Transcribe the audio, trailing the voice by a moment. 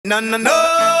No, no, no.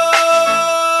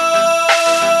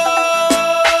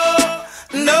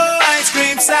 No ice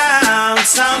cream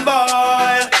sound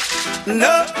boy.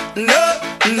 No, no,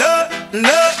 no,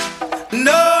 no.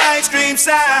 No ice cream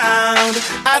sound.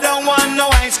 I don't want no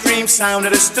ice cream sound.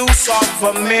 It is too soft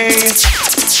for me.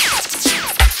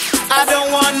 I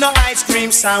don't want no ice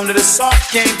cream sound. It is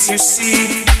soft, can't you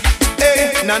see?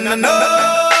 Hey, no, no, no.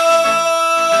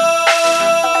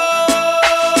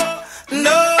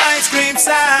 No ice cream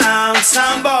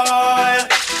sound boy.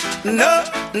 No,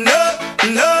 no,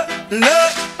 no, no.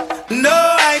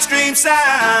 No ice cream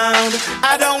sound.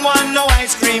 I don't want no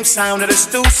ice cream sound. It is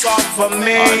too soft for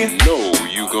me. I know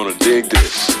you gonna dig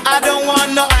this. I don't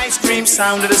want no ice cream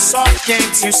sound. It is soft,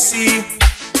 can't you see?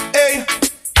 Hey,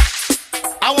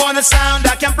 I want a sound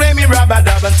that can play me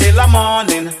rub-a-dub until the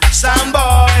morning. Sound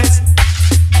boys.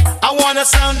 I want a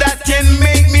sound that can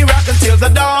make me rock until the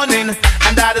dawning.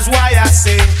 And that is why I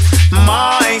say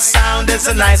my sound is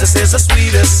the nicest, is the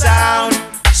sweetest sound.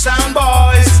 Sound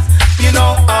boys, you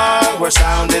know our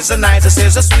sound is the nicest,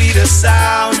 is the sweetest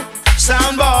sound.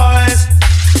 Sound boys.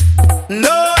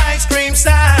 No ice cream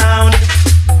sound.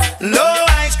 No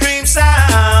ice cream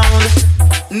sound.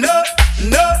 No,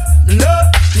 no,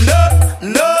 no, no,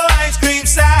 no ice cream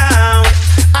sound.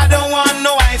 I don't want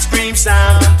no ice cream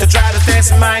sound to try to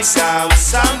test my sound.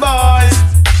 Sound boys.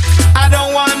 I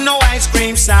don't want no ice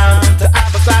cream sound to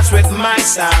have a clash with my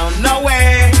sound. No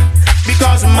way.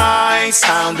 Because my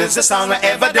sound is the sound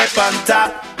wherever they on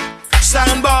top.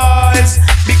 Sound boys.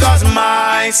 Because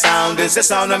my sound is the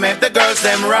sound that make the girls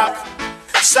them rock.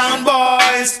 Sound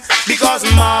boys. Because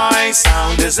my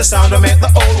sound is the sound that make the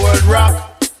whole world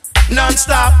rock.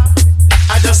 Non-stop.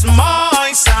 I just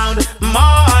my sound,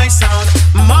 my sound,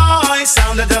 my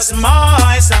sound, just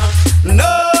my sound. No,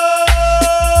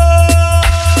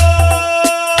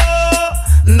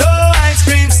 no ice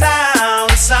cream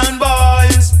sound, sound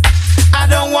boys. I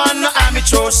don't want no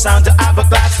amateur sound to have a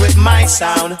clash with my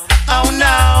sound. Oh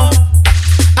no,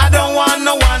 I don't want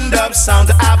no one-dub sound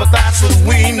to have a clash with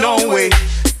we, no way.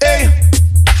 Hey,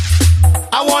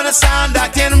 I want a sound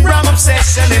that can ram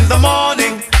obsession in the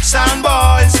morning. Sound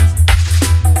boys.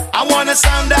 I want a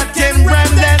sound that can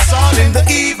ram dance all in the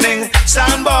evening.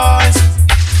 Sound boys.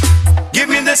 Give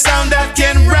me the sound that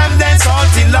can ram dance all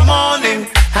till the morning.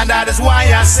 And that is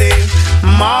why I say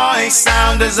my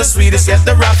sound is the sweetest yet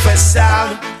the roughest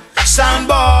sound. Sound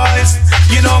boys.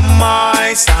 You know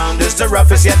my sound is the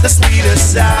roughest yet the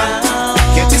sweetest sound.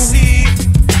 Can't you see?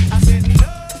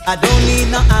 I don't need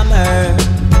no hammer.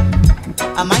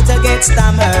 I might get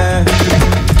stammer.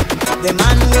 The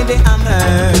man with the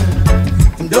hammer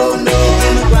don't know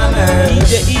him a grammar.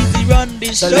 Djeasy run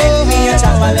this show. So let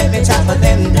me chopper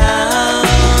them down.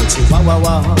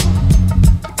 Chihuahua.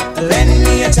 Let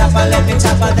me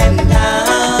chopper them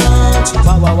down.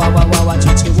 Chihuahua,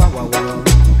 chihuahua.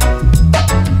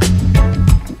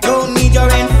 Don't need your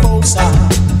enforcer.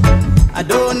 I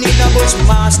don't need a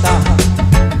bushmaster.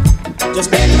 Just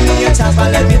let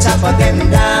me chopper them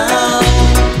down.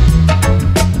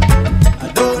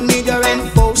 I don't need your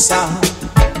enforcer.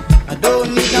 I don't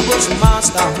need a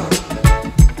bushmaster.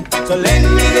 So let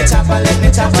me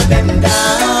chopper them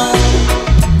down.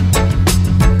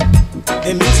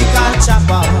 The musical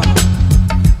chopper,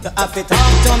 to have it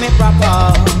talk to me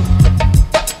proper.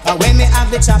 But when me have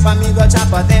the chopper, me go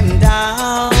chopper them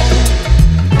down.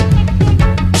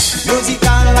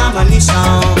 Musical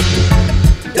ammunition,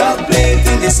 dub plate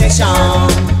in the session.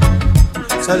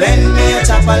 So let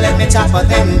me chopper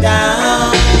them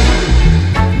down.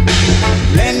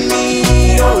 Lend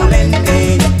me, oh lend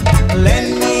me,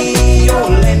 lend me, oh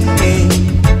lend me.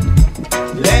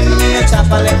 Lend me a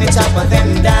chopper them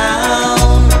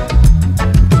down.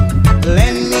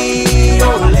 Lend me,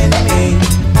 oh lend me,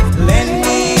 lend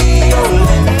me, oh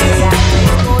lend me.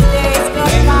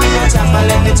 Lend me a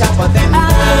chopper them down.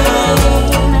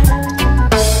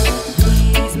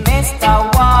 Please, Mr.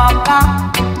 Walker,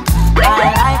 I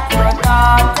like your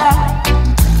daughter.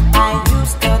 I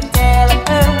used to tell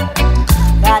her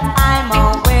that I'm a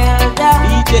welder.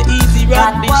 Djeasy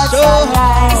run this show.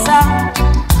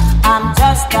 I'm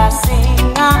just a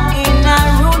singer in a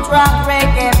root rock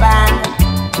reggae band.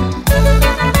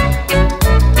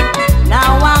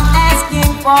 Now I'm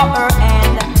asking for her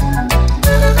hand.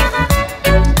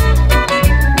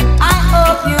 I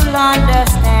hope you'll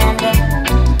understand.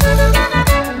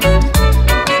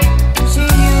 She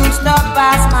used to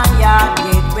pass my yard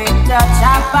gate with the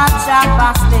chopper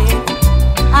stick.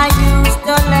 I used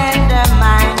to lend her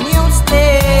my new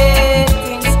stick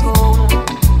in school.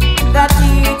 The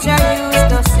teacher used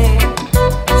to say,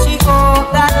 she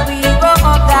hoped that we go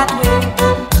up that way.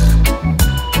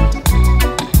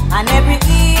 And every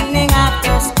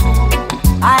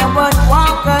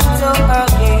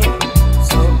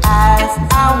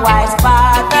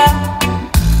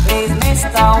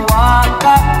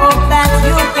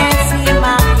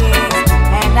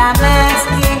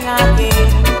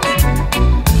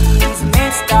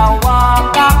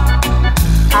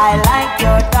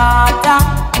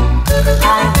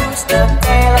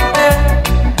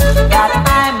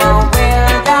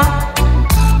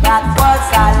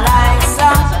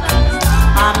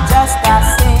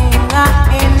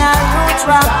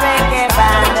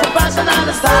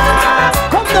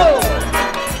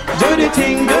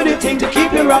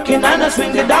rocking and I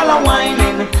swing the dollar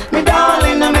whining. Me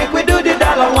darling, I make we do the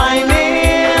dollar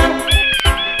whining.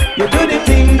 You do the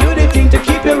thing to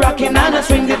keep you rocking and I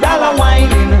swing the dollar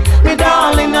whining. Me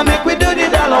darling, I make we do the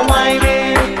dollar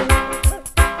whining.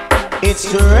 It's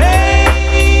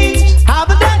strange how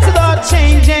the dances are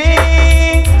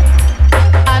changing,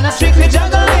 and I strictly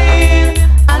juggling,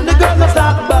 and the girls are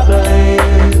start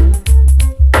bubbling.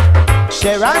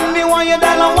 Sharon, me want your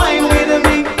dollar wine with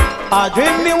me.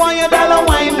 Audrey, me want your dollar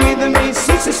wine with me.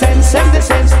 60 cents, 70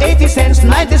 cents, 80 cents,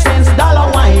 90 cents, dollar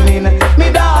whining.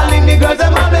 Me darling, the girls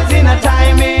I'm always in a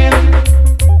timing.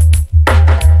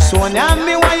 Sonia,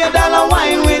 me want your dollar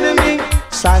wine with me.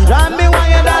 Sandra, me want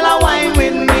your dollar wine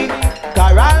with me.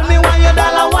 Carol, me want your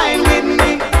dollar wine with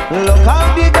me. Look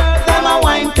how the girls them a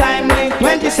wine timely.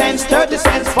 20 cents, 30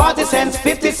 cents, 40 cents,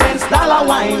 50 cents, dollar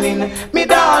whining. Me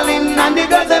darling, and the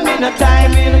girls them in a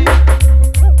timing.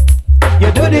 You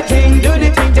do the thing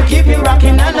to keep it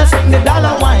rocking, and I sing the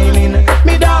dollar whining.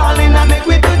 Me darling, I make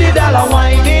we do the dollar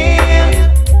whining.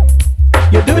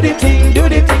 You do the thing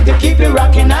to keep it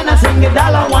rocking, and I sing the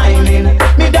dollar whining.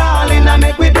 Me darling, I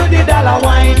make we do the dollar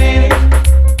whining.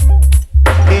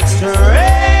 It's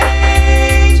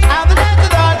strange how the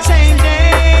dances are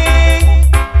changing,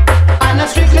 and I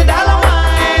strictly dollar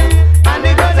wine, and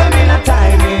the girls them in a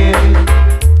timing.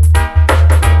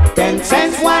 10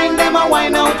 cents wine, them a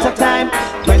wine out of time.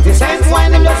 20 cents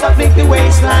wine, them just a flick the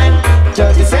waistline.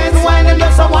 30 cents wine, them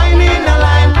just a wine in a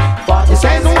line. 40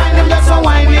 cents wine, them just a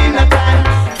wine in a time.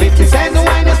 50 cents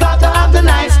wine, you start to have the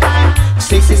nice time.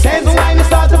 60 cents wine, you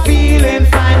start to feeling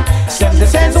fine. 70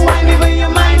 cents wine, even your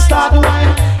mind start to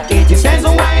wine. 80 cents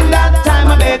wine, that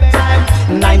time of bedtime.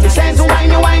 90 cents wine,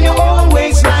 you wine your own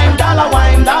waistline. Dollar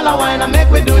wine, I make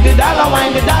we do the dollar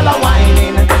wine, the dollar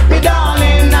whining. Me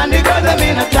darling, and the girls them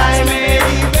in a timing.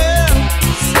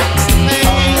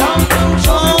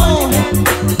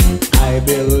 I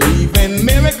believe in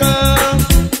miracles.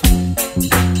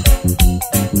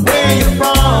 Where you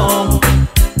from?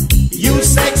 You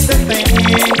sexy thing,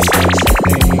 sexy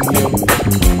thing.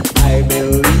 I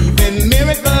believe in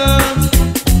miracles.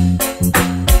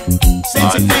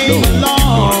 Since you came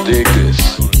along, dig this.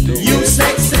 you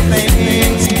sexy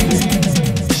thing.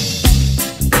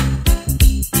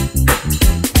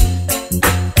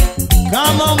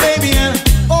 Come on, baby, and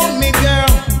hold me, girl.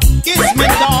 Kiss me,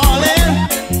 darling.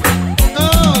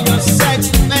 Oh, you're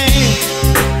sexy thing.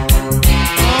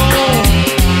 Oh,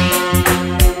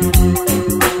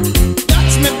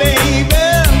 touch me, baby.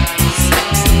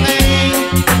 Sexy thing.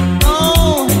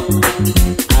 Oh,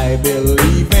 I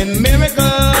believe in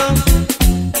miracles.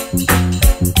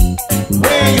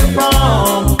 Where you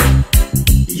from?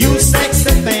 You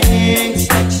sexy thing,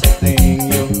 sexy thing.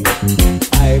 You,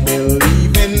 I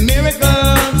believe in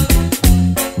miracles.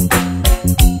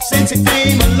 Since you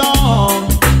came along,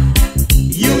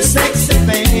 you sexy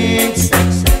thing,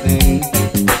 sexy thing.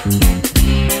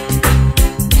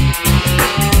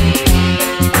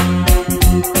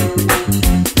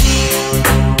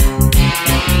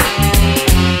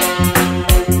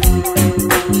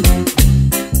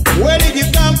 Where did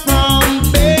you come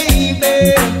from,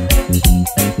 baby?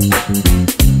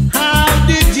 How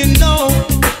did you know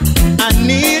I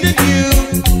needed you?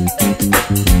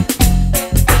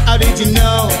 How did you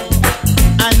know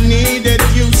I needed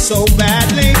you so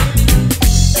badly?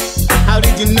 How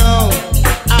did you know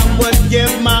I would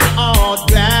give my all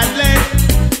gladly?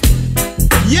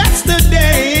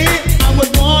 Yesterday I was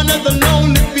one of the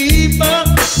lonely people,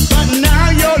 but now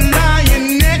you're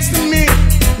lying next to me,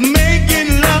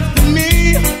 making love to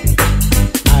me.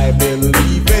 I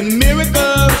believe in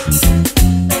miracles.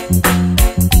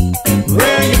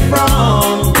 Where you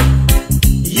from?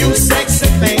 You sexy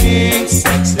thing,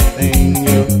 sexy thing.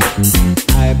 You,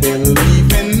 I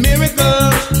believe in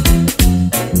miracles.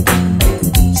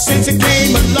 Since you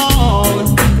came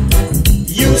along,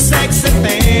 you sexy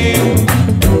thing.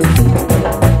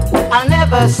 I'll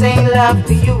never sing love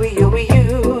to you,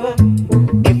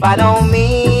 if I don't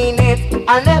mean it.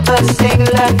 I'll never sing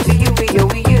love to you,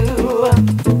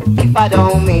 if I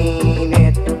don't mean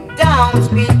it. Don't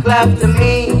speak love to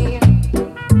me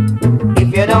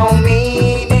if you don't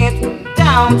mean it.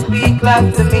 Don't speak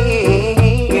love to me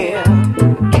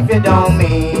if you don't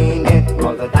mean it.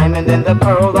 All the diamond and the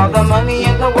pearl, all the money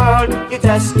in the world, you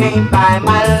just can't buy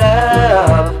my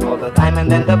love. All the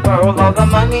diamond and the pearl, all the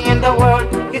money in the world,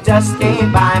 you just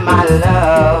can't buy my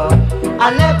love.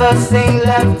 I'll never sing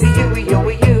love to you,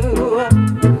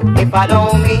 if I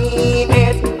don't mean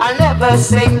it. I'll never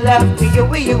sing love to you,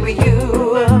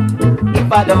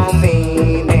 if I don't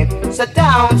mean it. So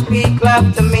don't speak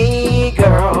love to me,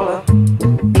 girl,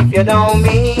 if you don't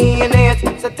mean it.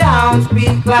 So don't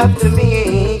speak love to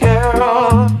me,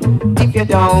 girl, if you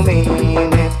don't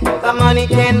mean it. The money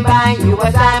can buy you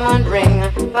a diamond ring.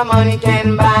 The money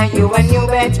can buy you a new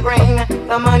bed spring.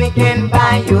 The money can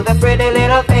buy you the pretty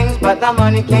little things, but the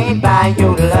money can't buy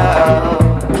you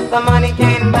love. The money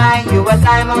can buy you a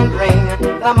diamond ring.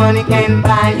 The money can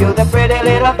buy you the pretty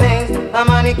little things. The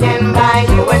money can buy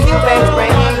you a new bed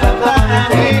spring, but the money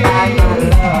can't buy you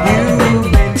love.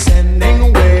 You've been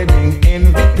sending wedding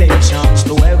invitations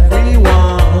to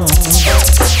everyone,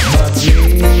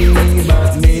 but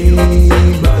me.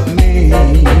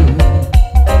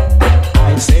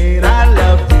 I said I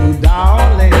loved you,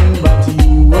 darling, but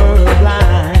you were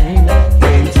blind.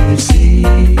 Can't you see,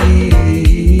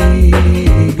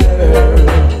 girl?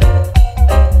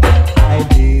 I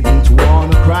didn't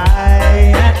wanna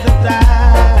cry at the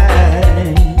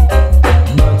time,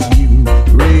 but you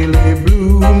really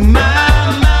blew my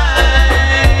mind.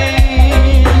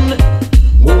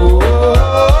 Whoa,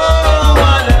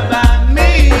 what about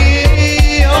me?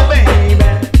 Oh, baby.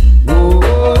 Whoa,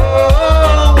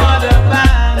 what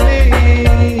about me?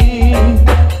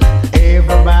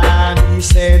 Everybody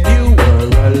said you were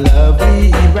a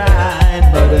lovely bride,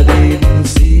 but I didn't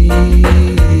see.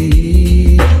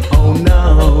 Oh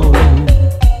no,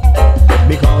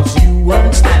 because you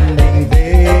weren't standing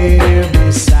there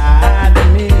beside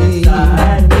me.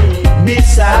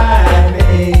 Beside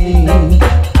me.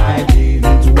 I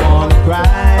didn't want to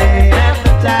cry at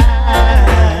the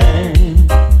time,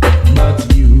 but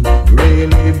you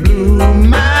really blew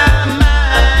my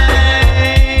mind.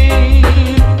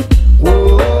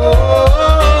 Whoa,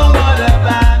 what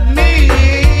about me?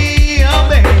 Oh,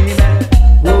 baby.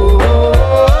 Whoa,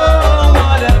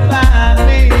 what about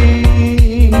me?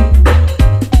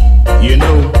 You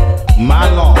know, my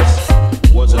loss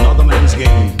was another man's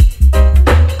gain.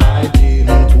 I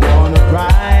didn't want to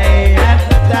cry at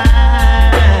the time,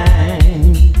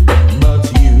 but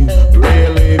you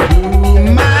really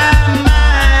blew my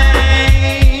mind.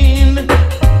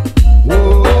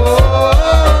 Whoa,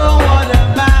 what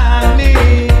about me?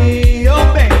 Oh,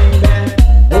 baby.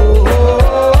 Whoa,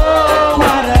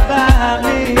 what about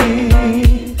me?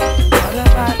 What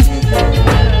about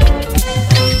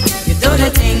You do the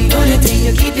thing,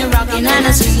 you keep it rocking and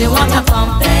I swing the water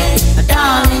pumping.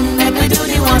 Darling, make me do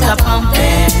the water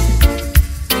pumping.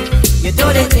 You do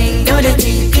the thing,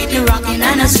 keep it rocking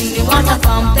and I swing the water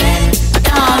pumping.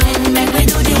 Darling, make me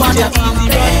do the water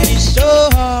pumping. So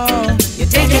hard. You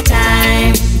take your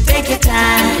time, take your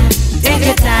time, take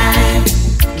your time.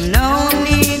 No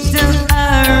need to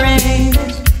hurry.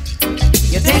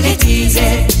 You take it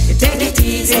easy, you take it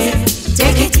easy,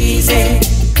 take it easy.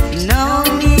 No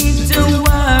need to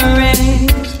worry.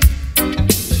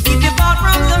 If you fall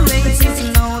from the race, it's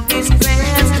no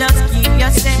disgrace. Just keep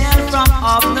yourself from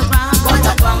off the ground.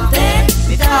 Water pumping,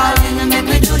 me darling, make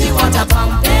me do the water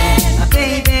pumping.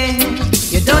 Baby,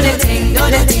 you do the thing,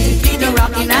 keep it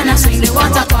rocking and I swing the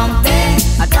water pumping.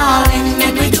 Darling,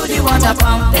 make me do the water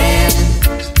pumping.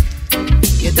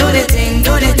 You do the thing,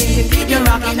 keep it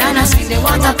rocking and I swing the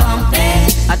water pumping.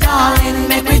 Darling,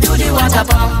 make me do the water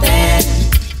pumping.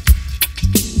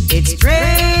 It's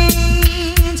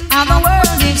strange how the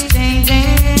world is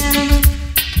changing,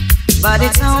 but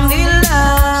it's only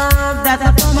love that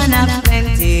a woman has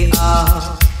plenty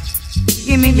of.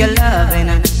 Give me your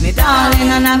loving, me darling,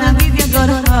 and I will give you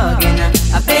good hugging.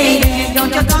 Baby,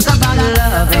 don't you talk about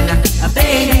loving.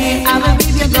 Baby, I will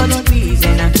give you good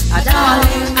squeezing.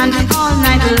 Darling, and the all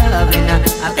night loving.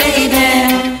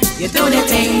 Baby, you do the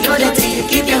thing, you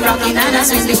keep you rocking and I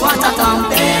swing the water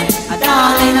pumping.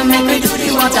 Darling, make me do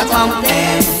the water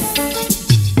pumping.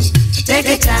 Take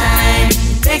your time,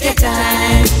 take your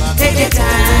time, take your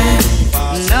time.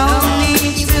 No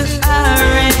need to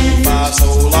hurry. So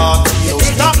long, so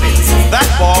stop it, that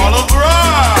ball of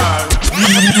rock.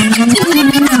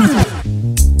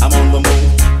 I'm on the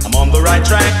move, I'm on the right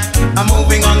track. I'm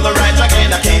moving on the right track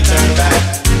and I can't turn back.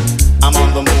 I'm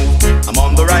on the move, I'm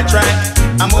on the right track.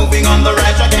 I'm moving on the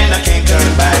right track and I can't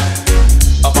turn back.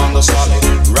 Up on the solid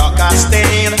rock I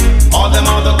stand. All them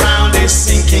on the ground is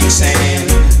sinking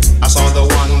sand. I saw the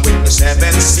one with the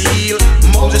seventh seal.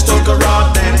 Moses took a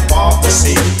rod and fought the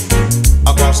sea.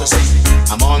 Across the sea,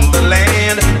 I'm on the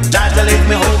land. Tried to lift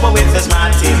me over with his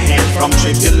mighty hand. From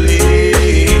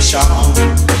tribulation,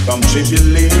 from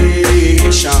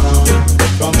tribulation,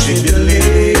 from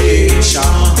tribulation,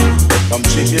 from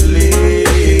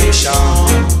tribulation.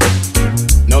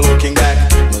 No looking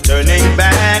back, no turning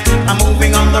back. I'm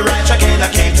moving on the right track and I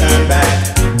can't turn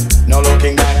back. No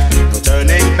looking back, no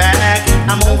turning back.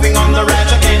 I'm moving on the right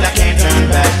track and I can't turn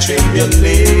back.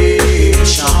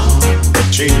 Tribulation,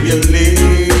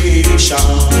 tribulation,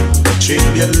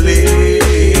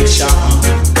 tribulation,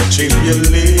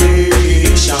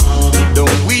 tribulation.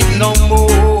 Don't weep no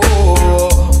more,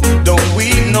 don't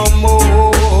weep no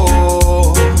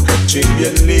more.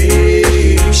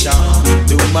 Tribulation,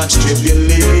 too much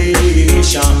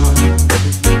tribulation.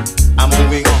 I'm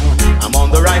moving on, I'm on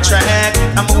the right track.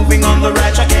 I'm moving on the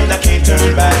right track and I can't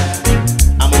turn back.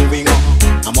 I'm moving on,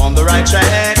 I'm on the right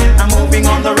track. I'm moving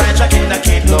on the right track and I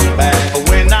can't look back.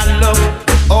 When I look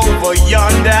over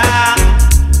yonder,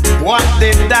 what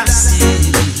did I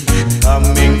see?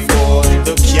 Coming for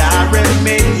to carry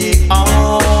me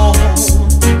on.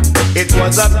 It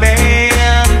was a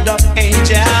band of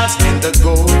angels in the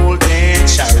golden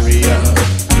chariot,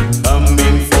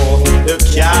 coming for to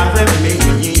carry me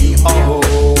on.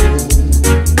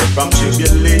 From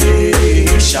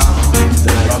tribulation,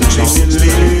 from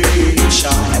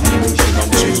tribulation, from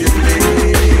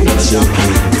tribulation.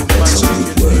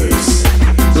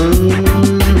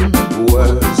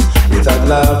 Words without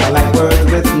love are like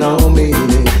words with no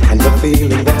meaning, and the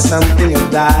feeling that something has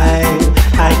died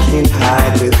I can't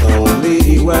hide with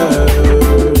only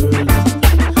words.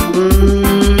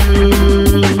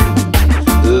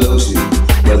 Lose you,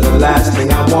 well the last thing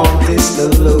I want is to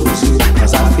lose you,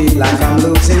 'cause I feel like I'm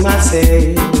losing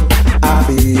myself. I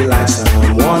feel like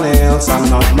someone else, I'm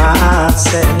not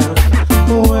myself.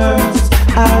 Words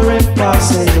are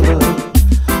impossible.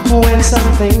 When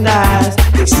something dies,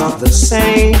 it's not the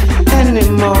same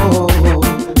anymore.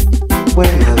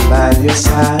 When I'm by your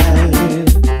side,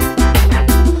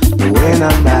 when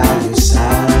I'm by your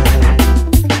side,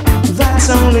 that's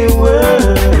only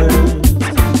words,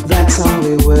 that's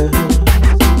only words.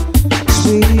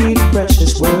 Sweet,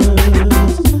 precious words,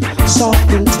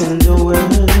 soft and tender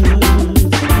words.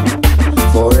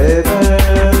 Forever,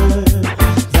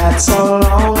 that's how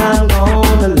long I'm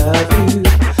gonna love you.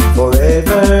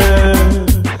 Forever,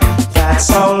 that's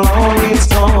how long it's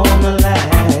gonna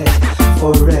last.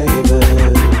 Forever.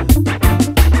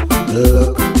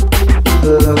 Look,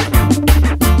 look,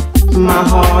 my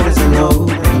heart is an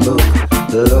open book.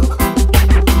 Look,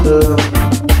 look,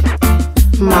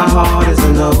 my heart is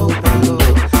an open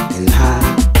book, and I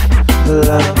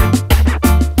love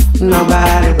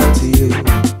nobody but you.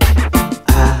 I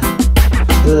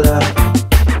love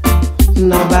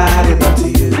nobody but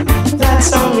you. That's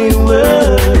only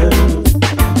word.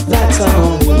 That's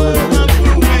only word.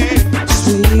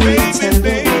 Sweet and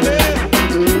baby,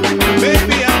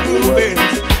 baby, I'm grooving.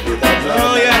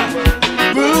 Oh yeah,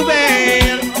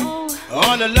 grooving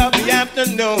on a lovely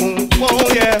afternoon. Oh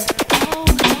yeah,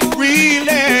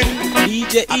 really.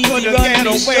 DJ I Easy couldn't run get the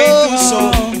away too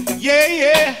show. soon. Yeah,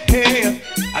 yeah,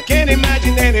 yeah. I can't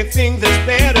imagine anything that's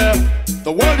better.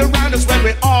 The world around us when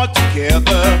we're all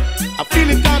together. I feel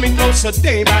it coming closer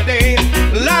day by day.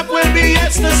 Life will be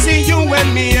ecstasy, you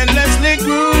and me and Leslie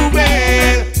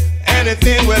grooving.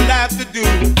 Anything we'll have to do.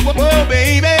 Whoa,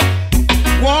 baby,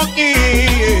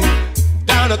 walking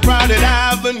down a crowded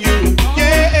avenue.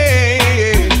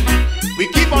 Yeah, we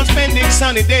keep on spending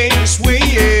sunny days this way,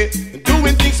 yeah.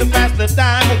 Doing things to pass the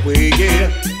time away, yeah.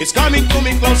 It's coming to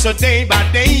me closer day by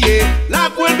day, yeah.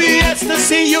 Life will be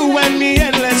ecstasy, you and me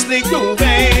endlessly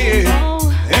grooving.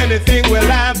 Anything we'll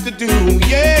have to do,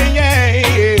 yeah, yeah,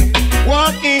 yeah.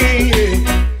 Walking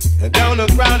down a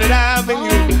crowded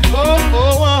avenue. Oh,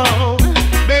 oh, oh,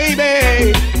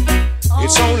 baby,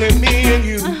 it's only me and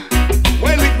you.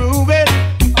 When we groove it,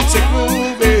 it's a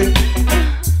groove it.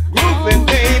 Grooving,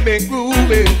 baby,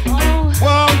 grooving.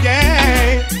 Whoa,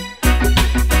 yeah.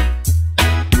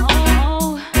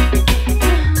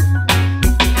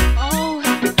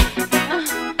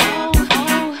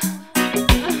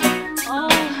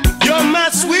 You're my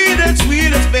sweetest,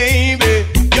 sweetest baby.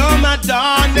 You're my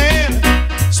darling.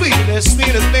 Sweetest,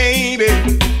 sweetest baby.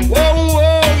 Whoa,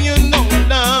 whoa, you know I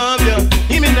love you.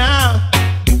 Hear me now.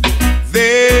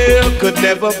 There could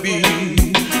never be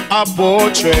a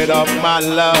portrait of my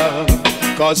love,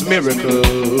 'cause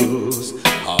miracles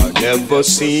are never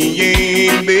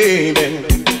seen, baby.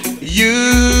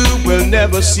 You will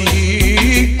never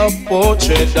see a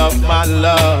portrait of my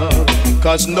love,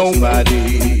 'cause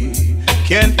nobody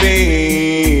can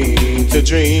paint a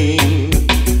dream.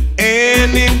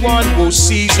 Anyone who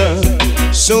sees her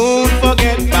soon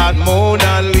forget about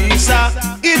Mona Lisa.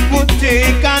 It would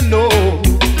take, I know,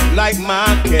 like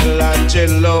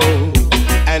Michelangelo,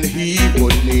 and he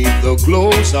would need the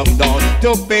glows of dawn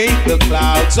to paint the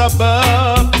clouds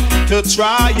above, to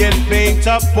try and paint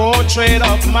a portrait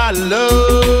of my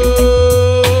love.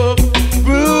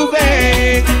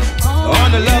 Grooving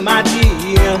on a love, my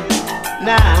dear.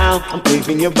 Now I'm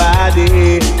craving your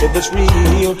body. If it's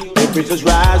real, temperature's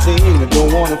rising. I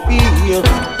don't wanna feel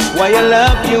why I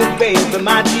love you, baby,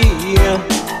 my dear.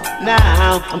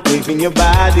 Now I'm craving your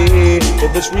body.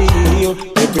 If it's real,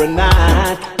 every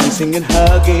night I'm singing,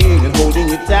 hugging, and holding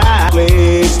you tight.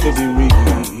 Place to be real.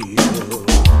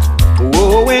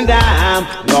 Oh, and I'm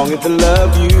longing to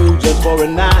love you just for a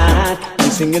night.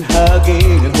 I'm singing,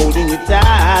 hugging, and holding you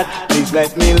tight. Please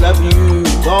let me love you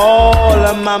with all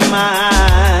of my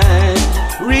mind.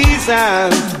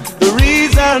 Reasons, the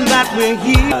reason that we're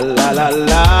here. La la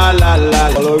la la la.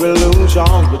 All our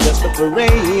illusions were just a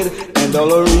parade, and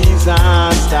all our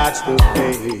reason starts to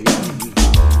fade.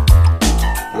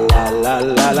 La la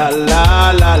la la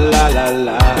la la la la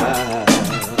la.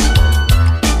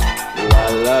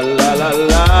 La la la la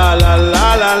la la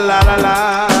la la la la.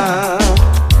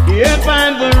 You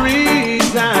find the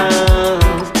reasons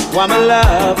why my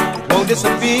love won't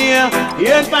disappear.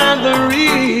 You find the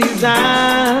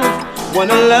reasons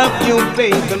wanna love you,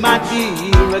 baby, my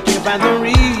dear. I can't find the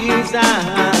reasons.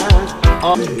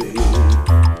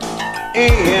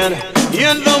 And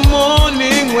in the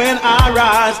morning when I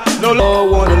rise, no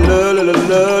Lord wanna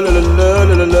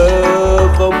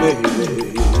love, oh baby.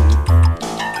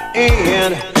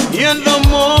 And in the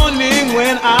morning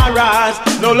when I rise,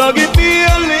 no longer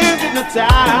feeling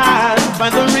hypnotized.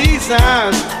 Find the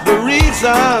reasons, the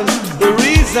reasons, the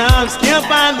reasons. Can't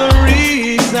find the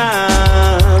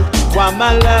reasons why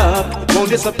my love won't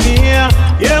disappear.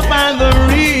 Can't find the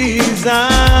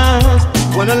reasons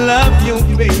wanna love you,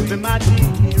 baby, my dear.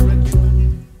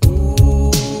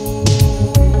 Ooh,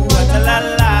 what a la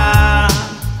la,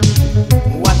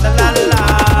 what a la la,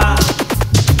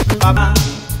 Papa.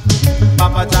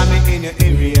 Papa Jammy in your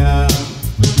area.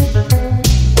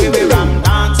 We will ram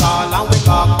dance all and we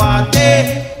talk party.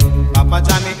 Papa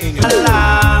Jammy in your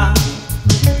area.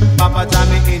 Papa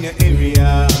Jammy in your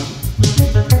area.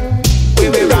 We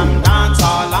will ram dance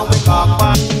all and we talk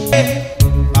party.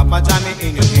 Papa Jammy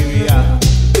in your area.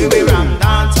 We will ram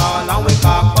dance all and we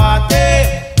talk party.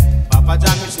 Papa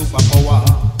Jammy super power.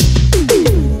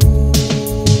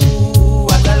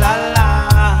 What a la la.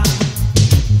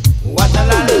 What a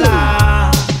la la.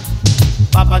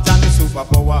 Papa Johnny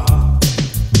superpower.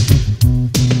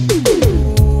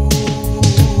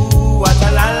 What a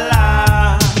la la,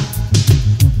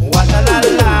 what a la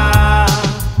la.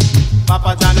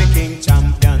 Papa Johnny King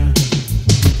Champion.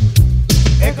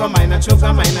 Echo minor,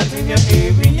 choker minor in your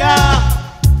area.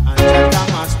 And check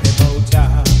must be about ya.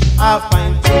 I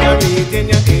find you read in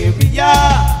your area.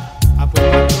 I put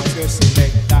my books your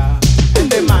selector. And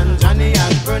the man Johnny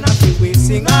has burned up the way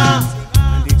singer.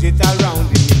 And digital round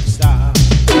the mixer.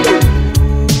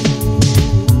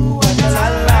 What a la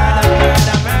la,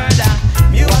 murder, murder,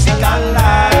 musical la.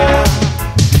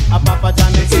 A Papa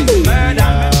Johnny is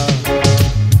murder.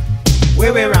 We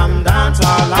will ram dance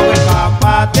all and we talk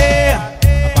party.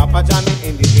 A Papa Johnny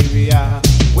in the area.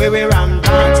 We will ram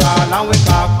dance all and we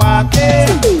talk party.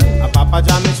 A Papa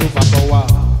Johnny superpower.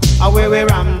 We will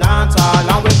ram dance all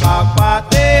and we talk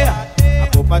party. A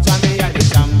Papa Johnny is the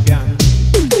champion.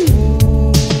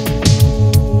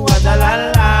 What a la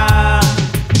la,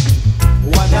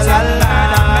 what a la la,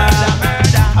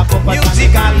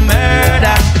 musical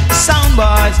murder. Sound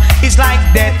boys, it's like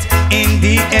death in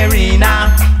the arena.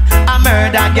 A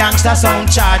murder gangster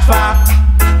sound charge for.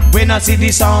 We not see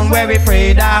the sound where we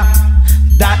pray that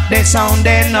the sound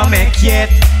they no make yet.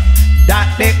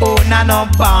 That the owner no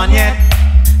born yet.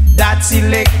 That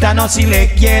selector no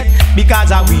select yet.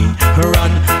 Because we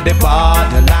run the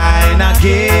borderline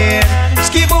again.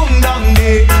 Skiboom down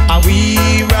there,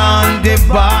 we run the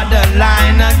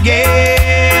borderline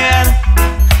again.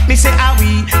 Me say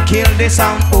we kill the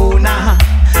sound owner.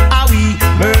 We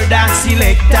murder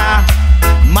selector.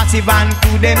 Massive and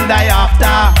to them die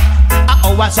after.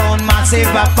 Our sound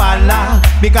massive a follow.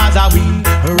 Because we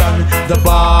run the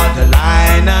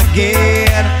borderline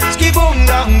again. Skiboom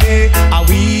down there,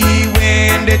 we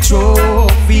win the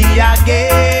trophy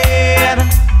again.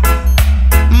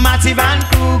 Massive and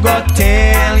crew go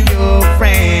tell your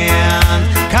friend.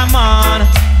 Come on,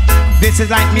 this is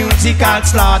like musical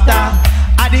slaughter.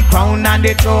 At the crown and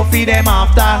the trophy them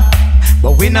after.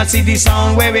 But we not see the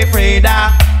sound where we pray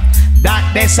that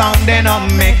the sound they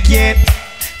not make yet.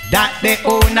 That the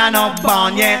owner not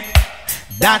born yet.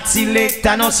 That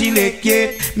selector no select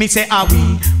yet. Me say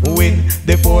we win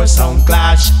the four sound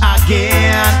clash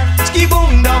again.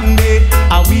 Skiboom down there,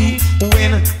 we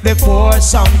win the four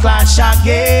sound clash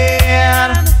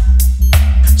again.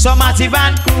 So Massive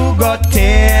and crew go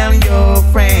tell your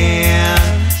friend.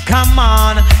 Come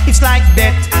on, it's like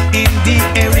death in the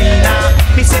arena.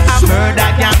 Me say a murder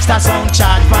gangster sound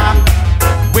charge for.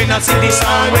 We not see the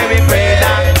sound where we pray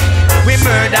that. We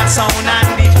murder sound and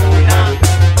the tuna.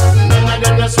 None of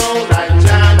them no sound like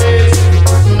Jammys.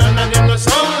 None of them no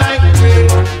sound like we.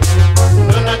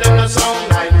 None of them no sound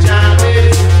like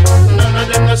Jammys. None of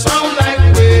them no sound like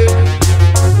we.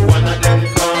 One of them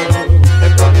come, they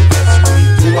come against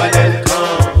me. Two of them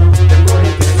come, they come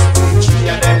against me. Three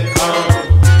of them come,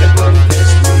 they come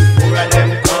against me. Four of them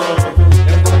come,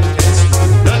 they come against me.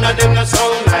 None of them no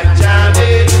sound like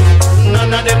Jammys.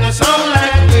 None of them no sound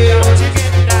like we.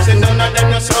 Say none of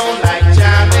them no sound like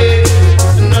Jammys.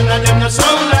 None of them no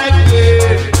sound like we.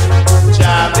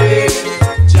 Jammys,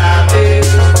 Jammys,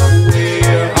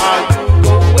 where are you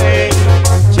going?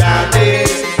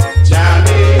 Jammys,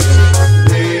 Jammys,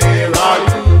 where are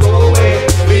you going?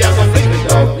 We are gonna fling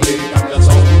it up, play and the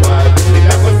sound wild. We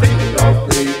are gonna fling it up,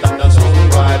 play and the sound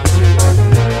wild.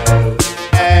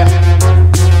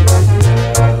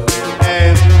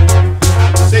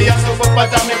 Say yes, so for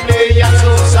what me play, yes,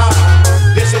 so sa.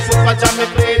 This so for what me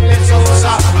play, this so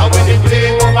sa. And when they play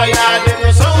over here, them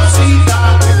no sound sweet.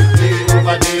 When they play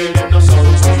over there, them no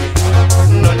sound sweet.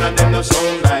 None of them no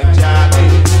sound like Jammy.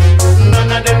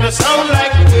 None of them no sound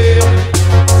like Will.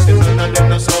 Say none of them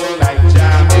no sound like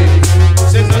Jammy.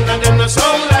 Say none of them no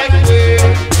sound like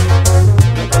Will.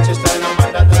 Don't touch your style, no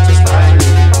matter touch your style.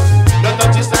 Don't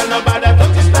touch your style, no matter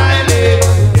touch your style.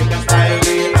 In the style,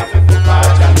 I feel for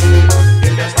Jammy.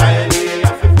 In the style,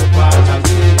 I feel for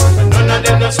Jammy. But none of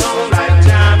them no sound like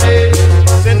Jammy.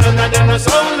 Say none of them no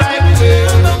sound like Will.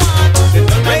 Say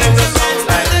none of them no sound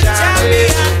like Jammy.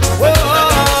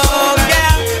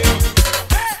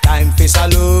 Time for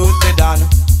salute the Don.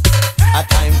 A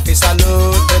time for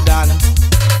salute the Don.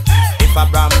 If a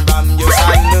bram bram, you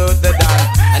salute the Don.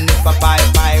 And if a bye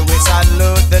bye, we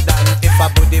salute the Don. If a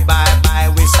Budy bye bye,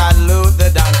 we salute the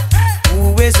Don.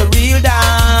 Who is the real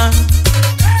Don?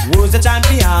 Who's the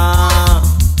champion?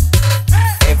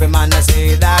 Every man I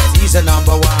say that he's the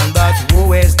number one, but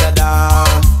who is the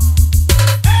Don?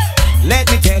 Let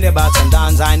me tell you about some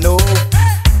Dons I know.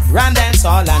 Ram dance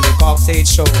hall and the cock stage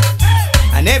show.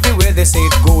 And everywhere they say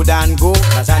it go and go.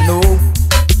 Cause I know,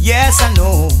 yes I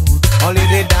know, only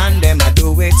they done them I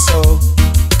do it so.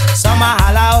 Some are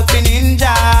holla out in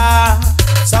ninja,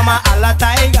 some are holla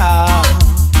tiger.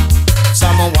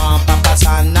 Some are want Papa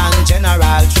San and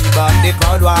General Tree, but the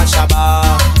crowd want Shabba.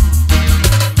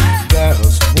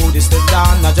 Girls, who is the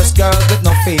Don? Not just girls with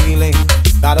no feeling.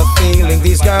 Got a feeling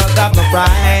these girls have no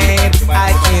pride.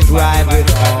 I can't ride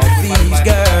with all these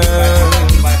girls.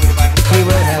 We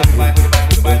will help you,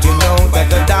 but you know that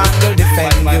the Don will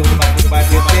defend you. If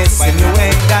you're dissing, you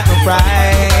ain't got no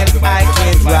pride. I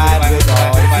can't ride with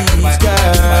all these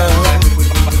girls.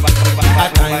 A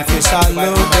time to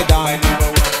salute the Don.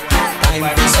 Time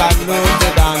to salute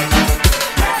the Don.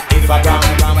 If a ram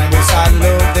ram, we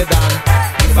salute the Don.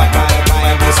 If a bye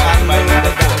bye, we salute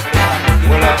the Don.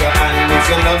 Hold up your hand if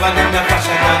you love and in the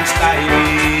fashion and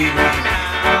style.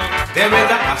 There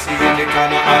is a posse in the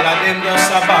corner, all of them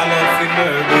just a ball up for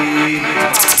murder.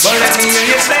 But let me hear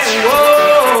you say,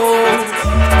 whoa,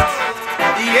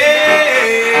 yeah,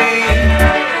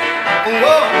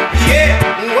 whoa, yeah,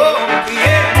 whoa,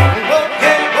 yeah, whoa,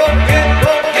 yeah, whoa, yeah,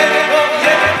 whoa, yeah, whoa,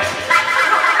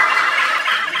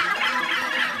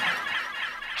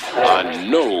 I yeah.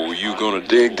 know you gonna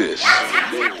dig this.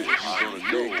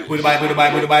 Budy bye, Budy bye,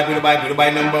 Budy bye, Budy bye, Budy bye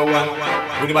number one.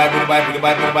 Budy bye, Budy bye, Budy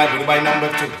bye, Budy bye, Budy bye number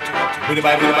two. Budy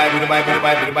bye, Budy bye, Budy bye, Budy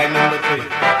bye, Budy bye number three.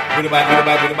 Budy bye, Budy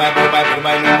bye, Budy bye, Budy bye, Budy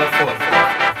bye number four.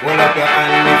 Hold up your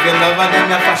hand if you love and then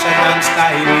your fashion and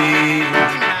style.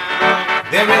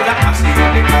 There is a posse in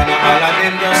the corner, all of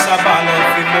them just a ball up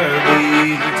for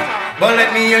murder. But let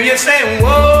me hear you say,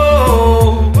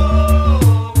 whoa,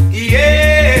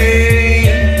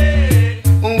 yeah,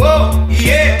 whoa,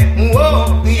 yeah,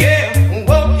 whoa, yeah,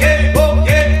 whoa, yeah, whoa,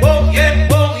 yeah, whoa, yeah,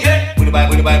 whoa, yeah. Budy bye,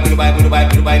 Budy bye, Budy bye, Budy bye,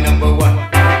 Budy bye number one.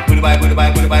 Budy bye, Budy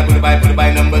bye, Budy bye, Budy bye, Budy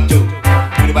bye number two.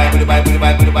 Budy bye, Budy bye, Budy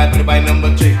bye, Budy bye, Budy bye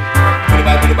number three. Budy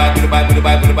bye, Budy bye, Budy bye, Budy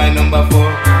bye, Budy bye number four.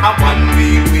 A one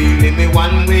wheel wheelie, me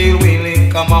one wheel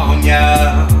wheelie, come on,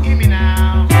 yeah. Give me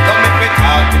now. Come make me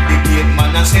talk to the gate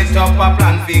man and set up a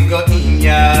plan figure in,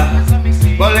 yeah.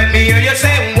 But let me hear you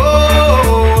say,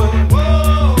 whoa,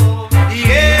 whoa,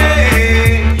 yeah,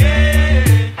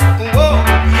 yeah, whoa,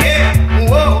 yeah,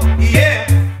 whoa, yeah,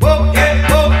 whoa, yeah,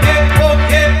 whoa, yeah, whoa,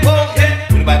 yeah, whoa, yeah.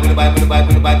 Budy bye, Budy bye, Budy bye,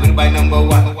 Budy bye, Budy bye number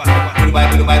one. Budy bye,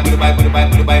 Budy bye, Budy bye, Budy bye,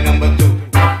 Budy bye number two.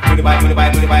 Budy bye, Budy bye,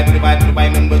 Budy bye, Budy bye, Budy bye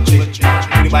number three.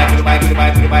 Budy bye, Budy bye, Budy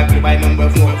bye, Budy bye, Budy bye number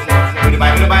four. Budy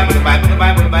bye, Budy bye, Budy bye, Budy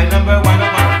bye, Budy bye number one.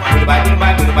 Budy bye, Budy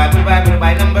bye, Budy bye, Budy bye, Budy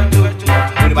bye number two.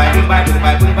 Budy bye, Budy bye, Budy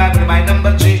bye, Budy bye, Budy bye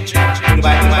number three. Budy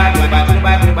bye, Budy bye, Budy bye, Budy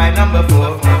bye, Budy bye number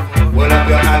four. Hold up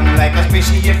your hand like a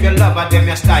special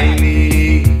your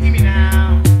styling.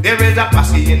 There is a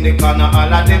posse in the corner,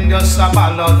 all of them just a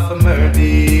ball out for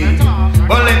murder.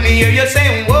 But let me hear you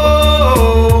say,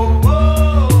 whoa,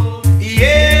 whoa,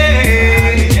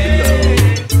 yeah,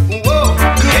 whoa,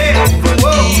 yeah,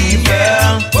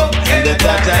 whoa, and the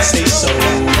Jaja say so.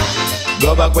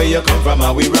 Go back where you come from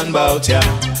and we run bout ya.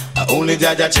 Only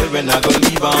Jaja children are gonna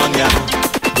leave on ya.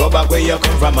 Go back where you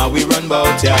come from and we run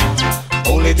bout ya.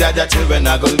 Only Jaja children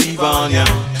are gonna leave on ya.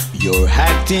 You're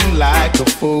acting like a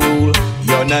fool.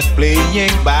 You're not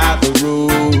playing by the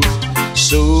rules.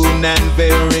 Soon and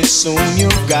very soon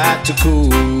you've got to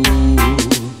cool.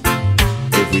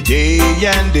 Every day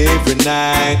and every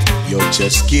night you're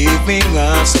just giving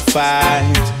us a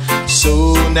fight.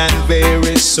 Soon and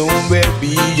very soon we'll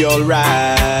be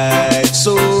alright.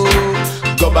 So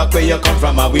go back where you come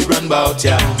from and we run bout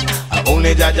ya.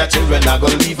 Only Jaja children are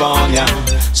gonna leave on ya.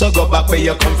 So go back where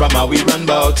you come from and we run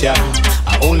bout ya.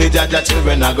 Only Jaja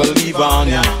children are gonna leave on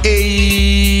ya.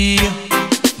 Hey,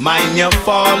 mind your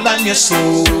fall and your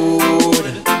sword.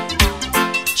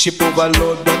 Ship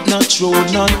overload but not throw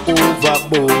none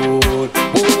overboard.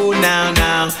 Oh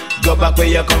now, go back where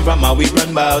you come from and we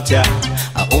run bout ya.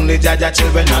 Only Jaja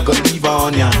children are gonna leave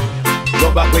on ya.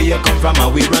 Go back where you come from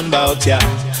and we run bout ya.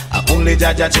 Only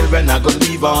Jaja children are gonna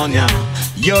leave on ya.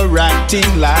 You're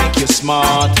acting like you're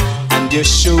smart and you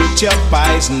shoot your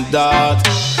poison dart.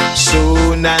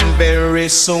 Soon and very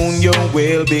soon you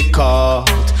will be caught.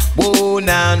 Whoa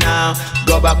now,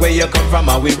 go back where you come from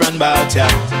and we run bout ya.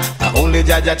 Only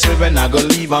Jaja children are gonna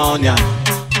leave on ya.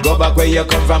 Go back where you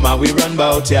come from and we run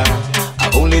bout ya.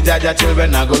 Only Jaja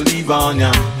children are gonna leave on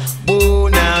ya. Whoa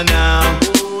now,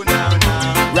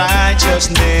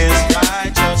 righteousness.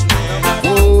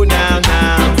 Whoa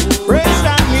now, praise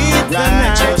and me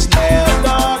righteousness.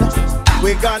 Lord,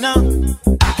 we're gonna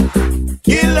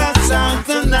kill a sound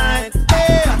tonight.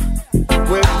 Yeah,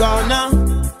 we're gonna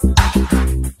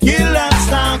kill a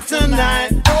sound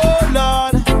tonight. Oh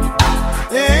Lord,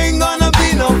 there ain't gonna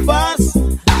be no fuss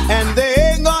and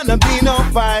there ain't gonna be no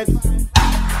fight.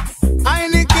 I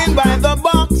nicking by the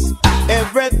box,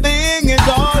 everything is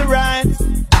alright.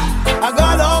 I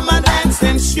got all my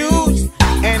dancing shoes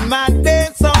and my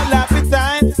dance all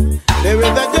appetite. There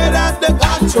is a jet at the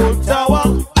control tower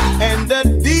and the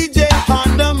DJ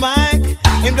on the mic.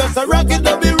 Him just a rock it,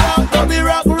 dubby rock, dubby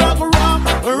rock, rock, rock.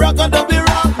 Rock a dubby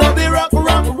rock, dubby rock,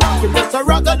 rock, rock. Him just a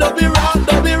rock a dubby rock,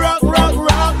 dubby rock, rock,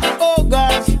 rock. Oh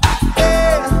gosh,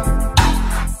 hey.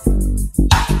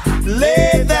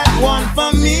 Play that one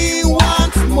for me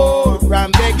once more.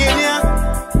 I'm begging ya.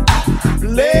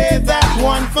 Play that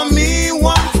one for me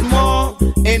once more.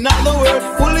 In other words,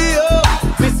 pull it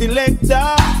up, Miss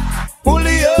Selector. Pull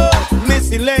it up, Miss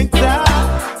Selector.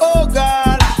 Oh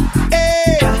God,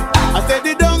 hey. I said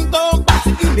the downtown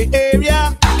party in the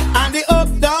area and the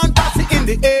uptown party in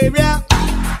the area.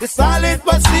 The solid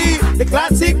party, the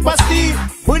classic party,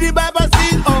 put it by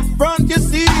party up front. You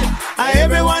see,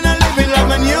 everyone a living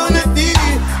love and unity.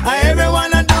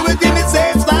 Everyone a do it in the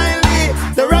same style.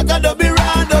 The rock a dubby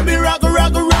rock, dubby rock,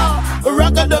 rock, rock.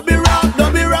 Rock a dubby rock,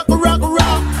 dubby rock, rock,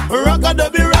 rock. Rock a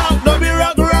dubby rock, dubby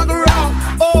rock, rock, rock.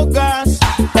 Oh gosh,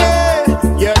 hey,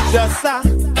 you're just a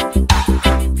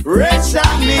rich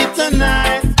at me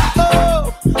tonight.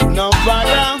 Oh, no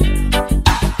bother.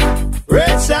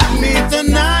 Rich at me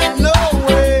tonight, no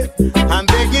way. I'm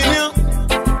begging you,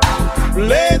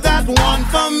 play that one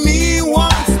for me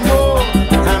once more.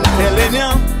 I'm telling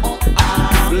you,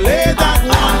 play that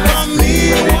one for me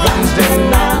once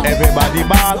more. Everybody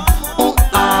ball.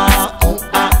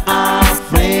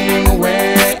 Fling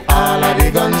away all of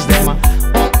the guns them.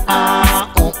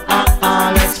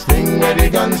 Let's fling where the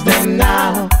guns them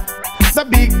now. The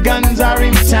big guns are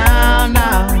in town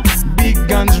now. Big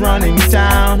guns running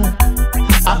town.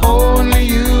 I only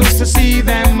used to see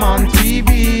them on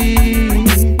TV.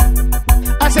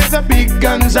 I said the big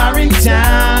guns are in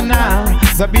town now.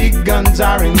 The big guns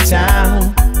are in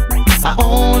town. I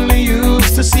only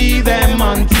used to see them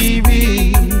on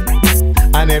TV.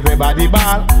 And everybody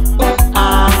ball.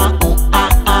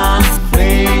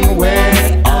 Fling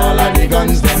away all of the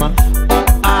guns them.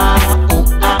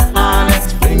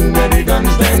 Let's fling where the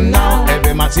guns them now.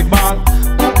 Every massive ball.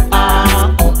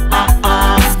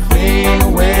 Fling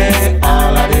away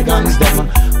all of the guns them.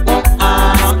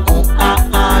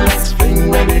 Let's fling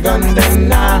where the guns them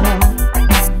now.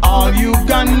 All you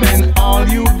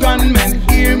gunmen,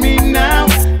 hear me now,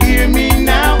 hear me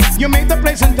now. You make the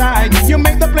place untidy, you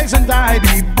make the place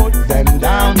untidy. Put them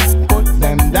down, put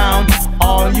them down.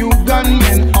 All you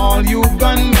gunmen,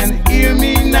 hear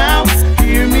me now,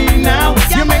 hear me now.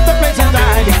 You make the place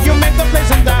untidy, you make the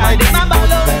place untidy.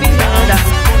 Put them down.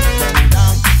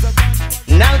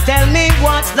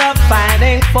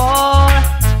 fighting for?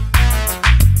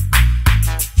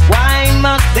 Why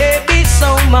must there be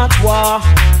so much war?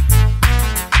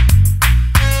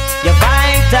 You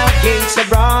fight against your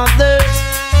brothers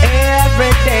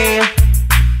every day.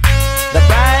 The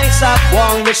price of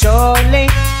war you surely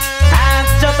have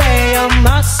to pay. You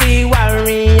must see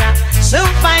warrior,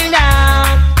 soon find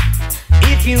out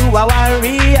if you are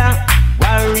warrior.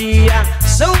 Warrior,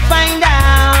 soon find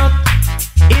out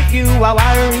if you are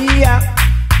warrior.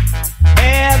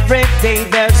 Every day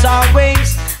there's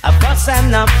always a fuss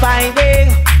and a fighting.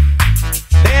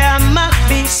 There must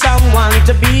be someone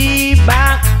to be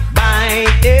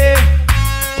backbiting.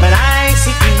 When I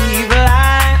see evil,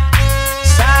 I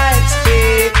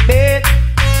sidestep it.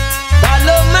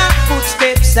 Follow my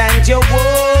footsteps and you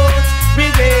won't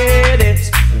regret it.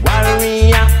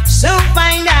 Warrior, soon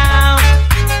find out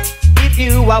if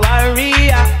you are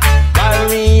warrior.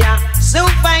 Warrior, soon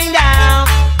find out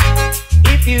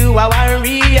if you are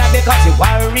warrior, because the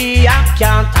warrior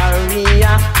can't hurry.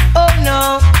 Oh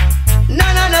no, no,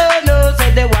 no, no, no,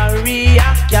 say the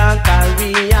warrior can't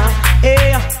hurry.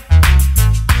 Hey,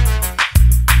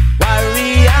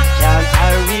 warrior can't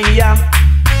hurry.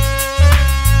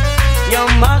 You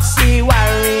must see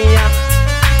warrior,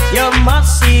 you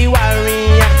must see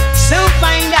warrior. Soon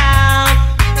find out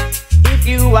if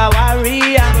you are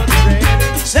warrior.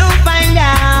 Soon find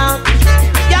out.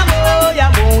 Yabo,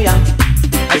 yabo, yabo.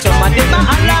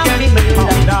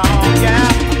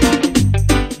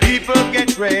 People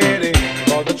get ready,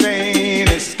 for the train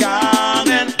is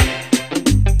coming.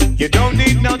 You don't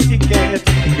need no ticket,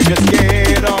 you just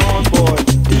get on board.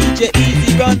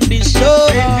 Djeasy run the show.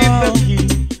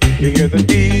 You hear the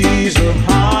diesel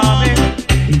humming.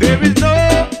 There is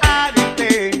no hiding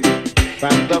place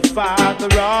from the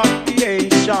Father of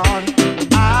creation.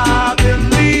 I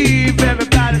believe,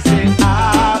 everybody say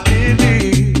I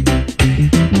believe.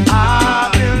 I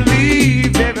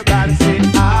believe, everybody say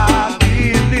I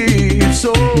believe.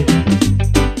 So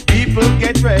people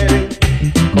get ready,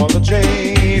 cause the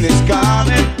train is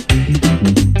coming,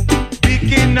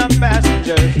 picking up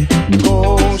passengers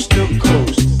coast to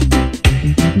coast.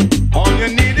 All you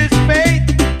need is faith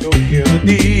to hear the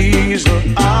diesel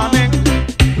humming,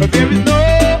 cause there is no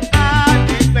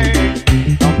hiding place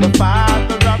from the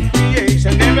Father of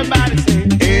creation. Everybody say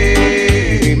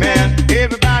amen.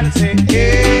 Everybody say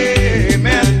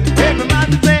amen.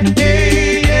 Everybody say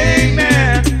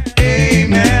amen.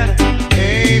 Amen.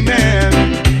 Amen.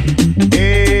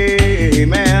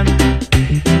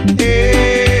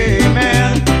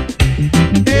 Amen.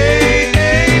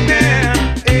 Amen.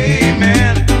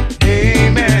 Amen.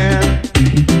 Amen.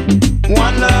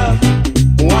 One love,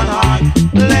 one heart.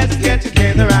 Let's get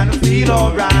together and feel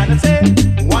alright. I say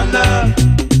one love,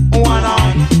 one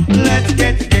heart. Let's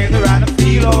get together and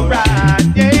feel alright.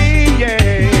 Yeah,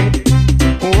 yeah.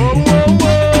 Whoa, whoa,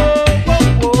 whoa, whoa,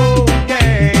 whoa.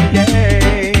 Yeah, yeah,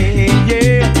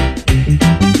 yeah.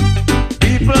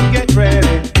 People get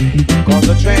ready, cause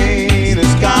the train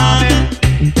is coming,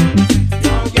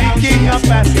 picking up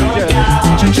passengers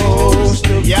coast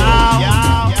to coast.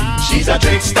 She's a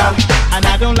trickster, and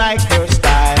I don't like her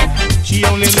style. She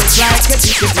only looks like a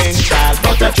disciplined child,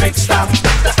 but a trickster.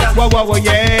 Whoa, whoa, whoa,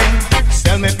 yeah.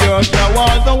 Tell me pure girl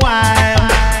all the while.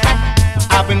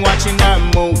 I've been watching her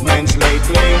movements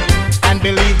lately, and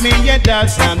believe me, it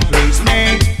doesn't please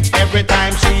me. Every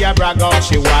time she a brag all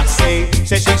she was say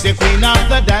she's the queen of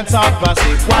the dance hall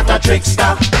pussy. What a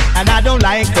trickster, and I don't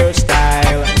like her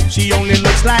style. She only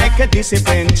looks like a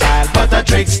disciplined child, but a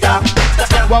trickster.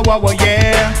 Whoa, whoa, whoa,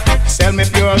 yeah. Tell me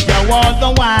pure girl all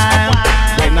the while.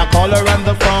 When I call her on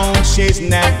the phone, she's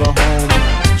never home.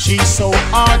 She's so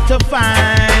hard to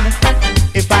find.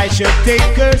 If I should take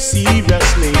her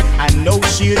seriously, I know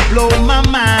she'd blow my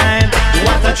mind.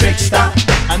 What a trickster,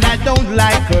 and I don't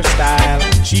like her style.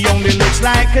 She only looks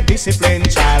like a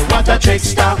disciplined child. What a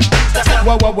trickster.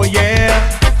 Whoa, whoa, whoa, yeah.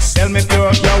 Sell me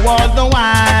pure, you're all the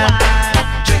while.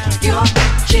 Pure,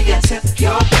 she gets it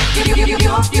pure.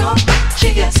 Pure,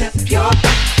 she gets it pure.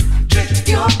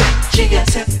 Pure, she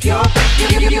gets it pure.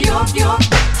 Pure,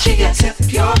 she gets it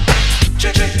pure.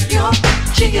 Pure,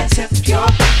 she gets it pure.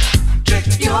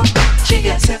 Pure, she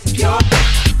gets it pure.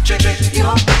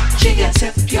 Pure, she gets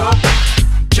it pure.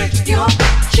 Pure,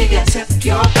 she gets it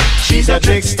pure. She's a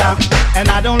trickster, and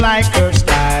I don't like her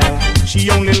style. She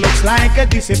only looks like a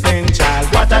disciplined child.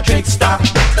 What a trickster.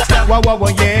 Whoa, whoa, whoa,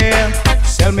 yeah.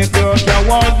 Sell me pure,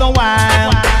 you're all the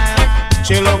while.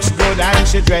 She looks good and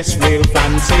she dressed real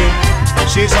fancy.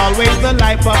 She's always the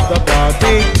life of the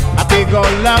party. A big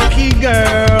old lucky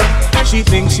girl. She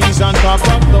thinks she's on top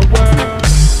of the world.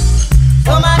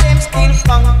 Some of them still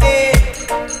funky.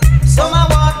 Some of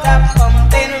water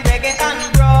pumping reggae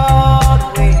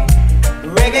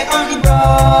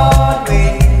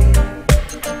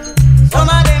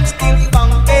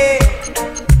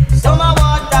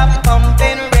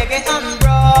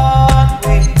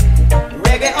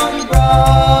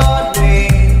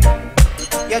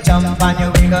jump and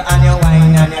you wiggle and you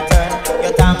whine and you turn.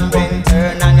 You tambourine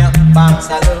turn and you bounce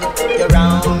a loop. You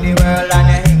round the world and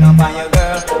you hang up on your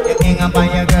girl. You hang up on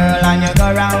your girl and you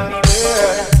go round the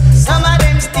world. Some of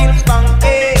them still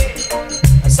funky,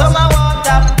 some are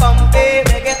water pumpy.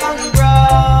 Reggae on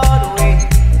Broadway,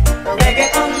 reggae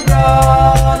on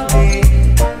Broadway.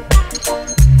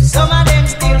 Some of them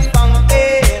still funky,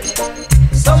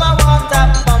 some are water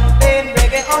pumping.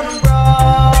 Reggae on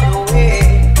Broadway,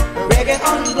 reggae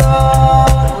on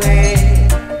Broadway.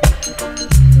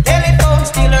 Telephone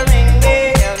still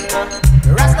ringing,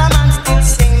 Rastaman still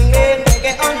singing.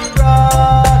 Reggae on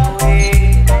Broadway,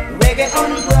 reggae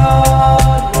on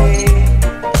Broadway.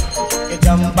 You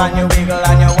jump and you wiggle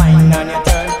and you whine and you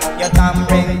turn. You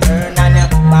tambourine turn and you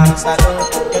bounce a loop.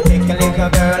 You take your little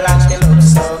girl and she looks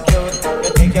so cute.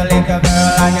 You take your little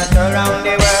girl and you turn around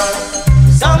the world.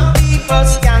 Some people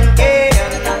skanking,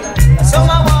 some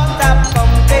are water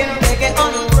pumping. Reggae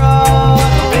on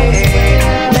Broadway,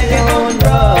 reggae on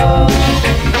Broadway.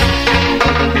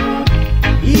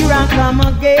 Here I come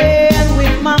again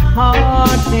with my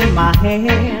heart in my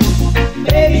hand.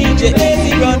 Begging you,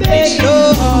 begging you, begging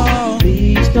you,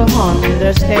 please to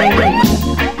understand.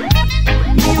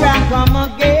 Here I come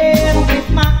again with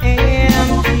my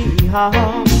empty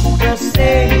heart, the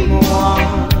same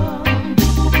one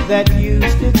that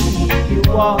used to keep you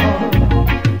warm.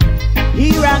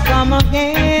 Here I come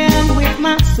again with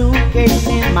my suitcase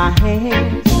in my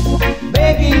hand,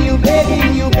 begging you,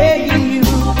 begging you, begging you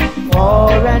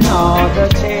for another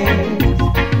chance.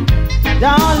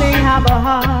 Darling, have a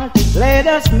heart, let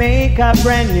us make a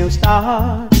brand new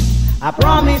start. I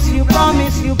promise you,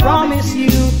 promise you, promise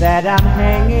you that I'm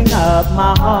hanging up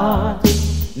my heart.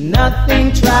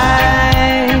 Nothing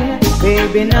tried,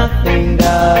 baby, nothing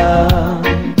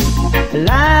done.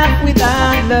 Life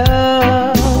without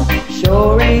love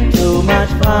sure ain't too much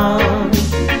fun.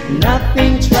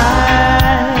 Nothing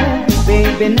tried,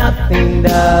 baby, nothing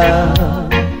done.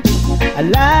 A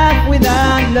life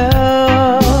without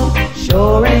love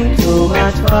sure ain't too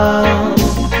much fun.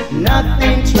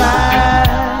 Nothing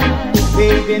tried,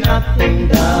 baby, nothing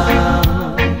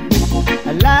done.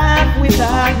 A life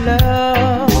without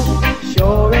love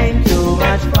sure ain't too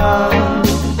much fun.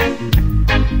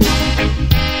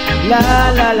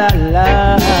 La la la la,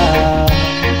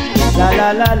 la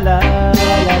la la la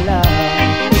la la.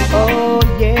 Oh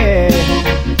yeah.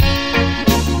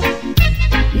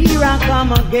 Here I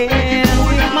come again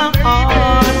with my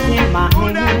arms in my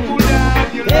hand,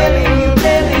 telling you,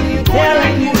 telling you,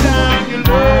 telling you,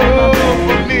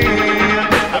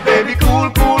 baby, cool,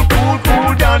 cool, cool,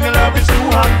 cool down. Your love is too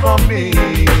hot for me,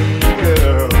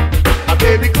 girl.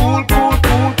 Baby, cool, cool,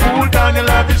 cool, cool down. Your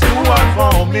love is too hot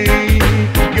for me,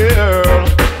 girl.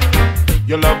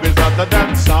 Your love is hotter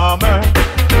than summer,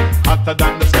 hotter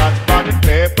than the Scotch bonnet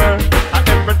paper. And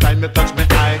every time you touch me,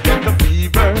 I get a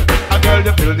fever. A girl,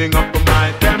 you're building up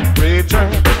my temperature.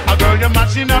 A girl, you're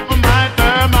mashing up my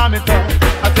thermometer.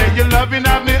 I say you're loving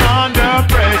at me under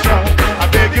pressure. I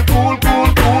beg you, cool,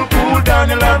 cool, cool, cool down.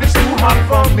 Your love is too hot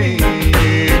for me,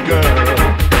 girl.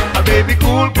 Baby,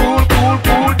 cool, cool, cool,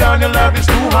 cool down. Your love is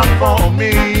too hot for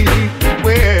me.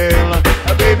 Well,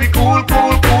 baby, cool,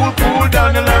 cool, cool, cool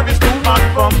down. Your love is too hot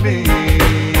for me,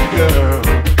 girl.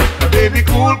 Baby,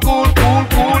 cool, cool, cool,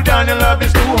 cool down. Your love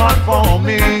is too hot for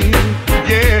me.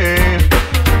 Yeah,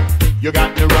 you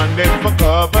got me running for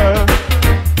cover.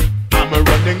 I'm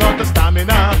running out of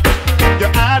stamina. You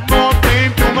add more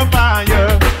flame to my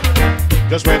fire.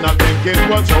 Just when I think it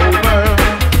was over,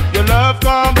 your love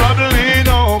come bubbling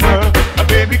over.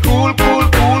 Baby, cool, cool,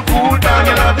 cool, cool down.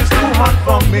 Your love is too hot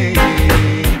for me,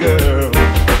 girl.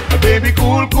 Baby,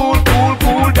 cool, cool, cool,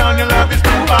 cool down. Your love is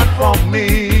too hot for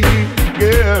me,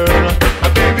 girl.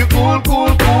 Baby, cool,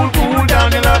 cool, cool, cool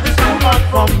down. Your love is too hot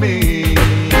for me,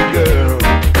 girl.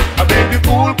 Baby,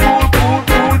 cool, cool, cool,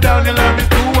 cool down. Your love is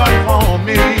too hot for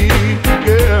me,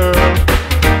 girl.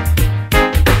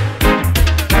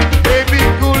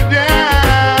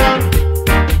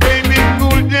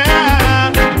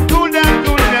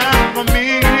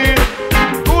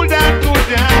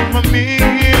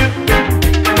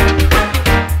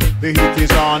 The heat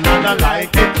is on and I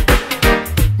like it.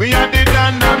 We are the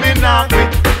done and me not it.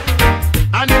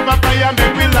 And if a fire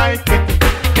make me like it,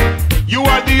 you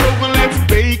are the oven, let's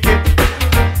bake it.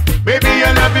 Baby,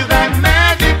 your love is like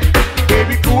magic.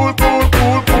 Baby, cool, cool,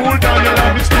 cool, cool down. Your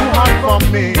love is too hot for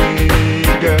me,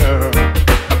 girl.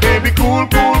 Baby, cool,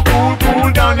 cool, cool, cool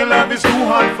down. Your love is too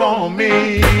hot for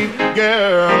me,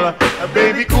 girl.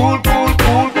 Baby, cool, cool,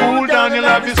 cool, cool down. Your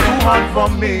love is too hot for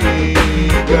me,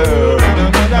 girl.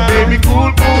 Baby,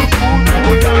 cool, cool, cool,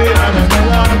 cool down.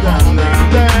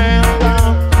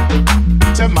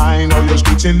 To mine, oh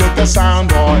screeching little sound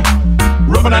boy.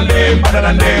 Rougher than them, better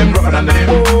than them, rougher than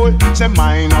them. Oh, say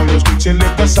mine, how you screeching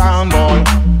little sound boy.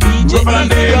 Rougher than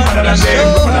them, better than them,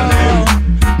 rougher than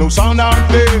them. No sound out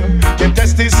there, can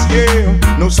test this year.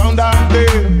 No sound out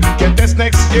there, can test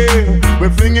next year.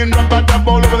 We're flinging rubber dub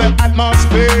all over the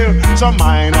atmosphere. So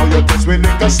mine, how you test with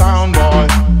little sound boy.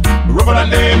 Rougher than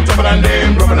them, tougher than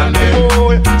them, rougher than them.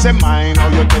 Oh, say mine, how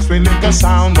you test with little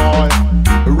sound boy.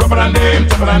 Rougher than them,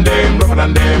 tougher than them, rougher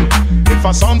than them. If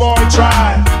a sound boy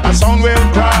try, a sound will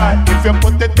cry. If you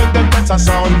put it to the test, a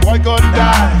sound boy could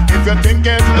die. If you think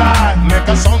it's lie, make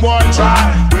a sound boy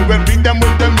try. We will beat them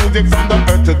with the music from the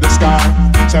earth to the sky.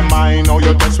 Say mine, how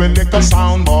you test with little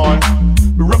sound boy.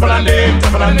 Rougher than them,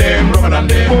 tougher than them, rougher than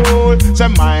them. Oh, say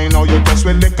mine, how you test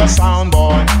with little sound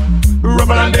boy.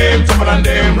 Rougher than them, tougher than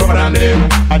them, rougher than them.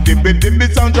 A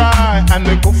dibby sound dry, and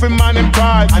the goofy man him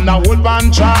cry, and a old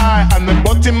man try, and the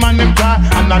butty man him cry,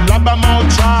 and a labber mouth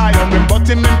try, and the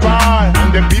butty man cry,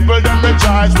 and the people them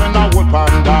rejoice when a old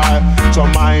man die. So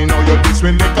mine, how you this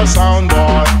with little sound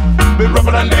boy. Be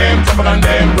rougher than them, tougher than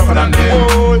them, rougher than them.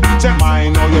 Oh, say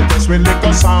mine, how you this with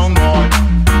little sound boy.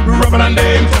 Rougher than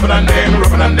them, tougher than them,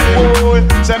 rougher than them.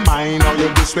 Oh, say mine, how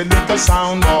you this with little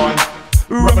sound boy.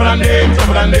 Rougher than them,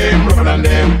 tougher than them, rougher than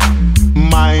them.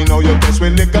 Mine, how you test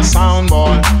with liquor sound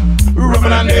boy. Rougher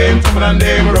than them, tougher than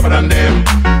them, rougher than them.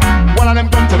 One of them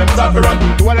come to them, must have to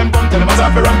run. Two of them come to them, must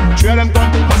have to run. Three of them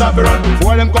come, must have to run.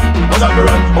 Four of them come, must have to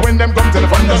run. But when them come to the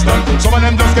fun just done, some of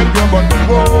them just get pure but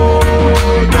whoa,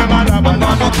 them are I'm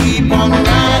gonna keep on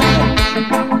riding.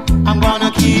 I'm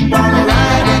gonna keep on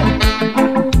riding.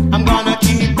 I'm gonna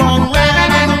keep on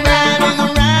riding, riding,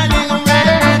 riding,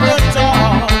 riding the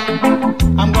top.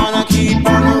 I'm gonna keep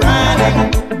on riding.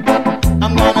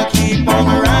 I'm gonna keep on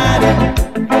riding.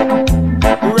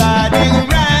 Riding,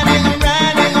 riding,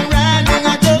 riding, riding,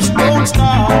 I just won't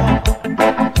stop.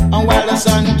 And while the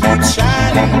sun keeps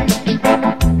shining,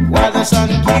 while the sun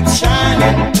keeps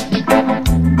shining,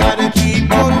 gotta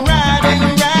keep on riding,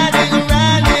 riding,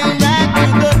 riding, right to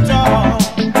the top.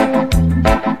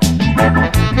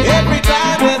 Every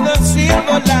time there's a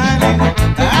silver lining,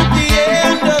 at the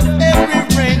end of every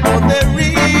rainbow there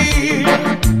is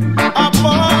a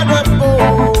part of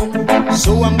gold.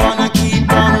 So I'm gonna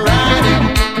keep on riding.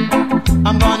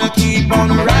 I'm gonna keep on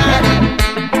riding.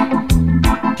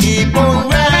 Keep on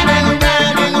riding,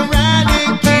 riding,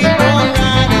 riding, keep on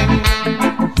riding.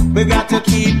 We got to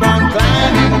keep on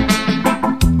climbing.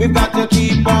 We've got to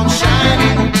keep on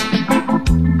shining.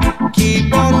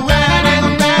 Keep on riding,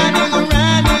 riding,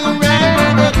 riding,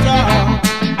 riding the top.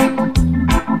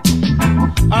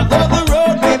 Although the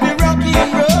road may be rocky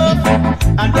and rough,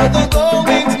 and though the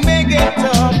goings may get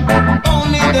tough,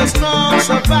 only the strong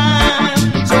survive.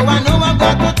 So I know I've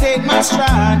got to take my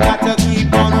stride. Got to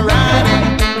keep on riding.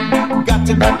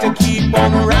 Got to keep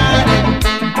on riding.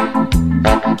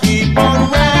 Keep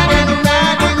on riding,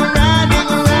 riding, riding,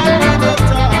 riding the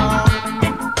top.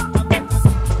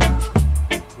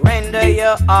 Render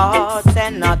your hearts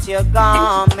and not your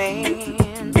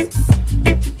garments.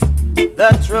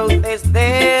 The truth is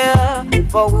there,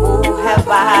 for who have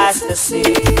eyes to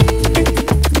see?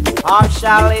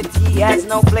 Partiality has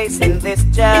no place in this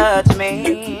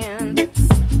judgment.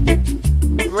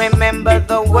 Remember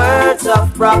the words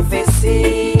of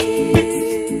prophecy.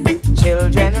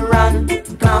 Children run,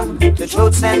 come to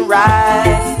truths and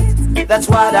rights. That's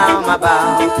what I'm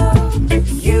about.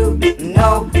 You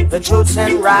know the truths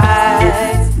and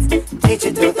rights. Teach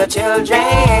it to the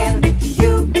children.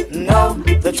 You know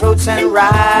the truths and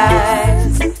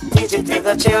rights. Teach it to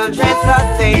the children,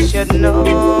 what they should know.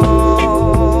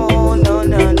 No,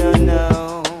 no, no,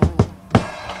 no.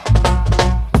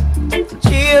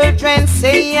 Children,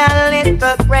 say a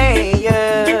little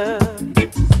prayer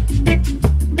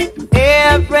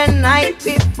every night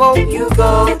before you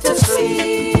go to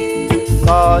sleep.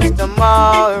 'Cause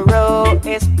tomorrow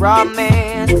is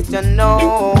promised to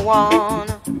no one.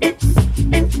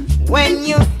 When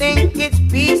you think it's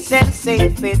peace and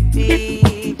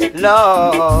safety,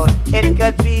 Lord, it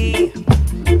could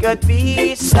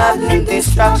be sudden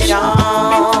destruction.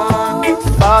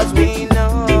 'Cause we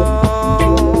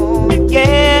know,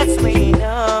 yes we know.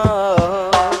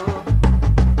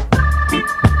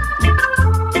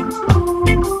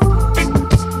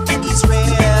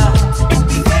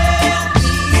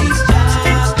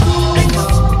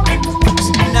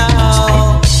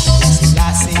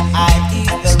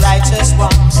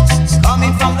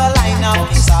 Coming from the line of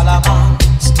King Solomon,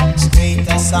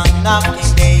 greater son of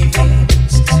King David,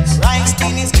 Christ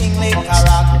in his kingly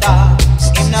character.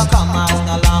 Him no come as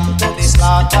no lamb to be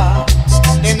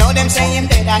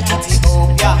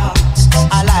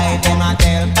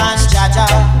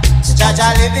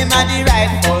Jah live him at the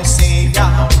rightful Savior.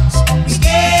 We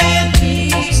can't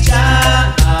reach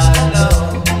Jah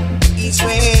alone. He's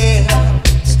way.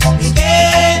 We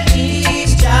can't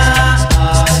reach Jah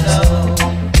alone.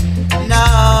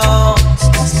 No,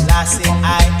 Selassie,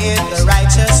 I is the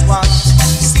righteous one,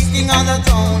 sitting on the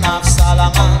throne of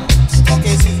Solomon.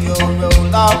 Is your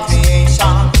rule of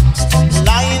creation?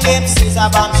 Lying lips is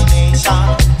abomination.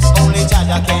 Only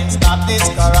Jaja can stop this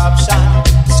corruption.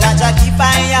 Jaja keep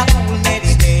fire, cool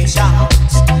meditation.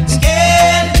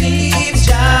 Can't leave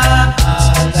Jah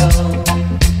alone.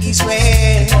 He's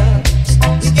way.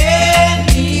 Can't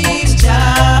leave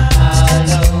Jah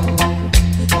alone.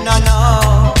 No, no.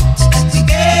 We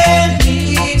can't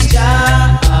leave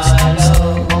Jah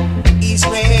alone. He's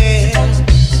way.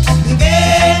 We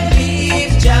can't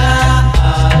leave Jah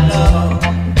alone.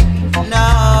 No.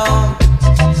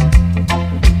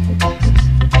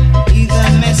 He's the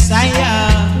Messiah.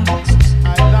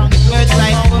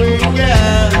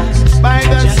 By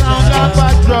the sound of a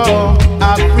drum,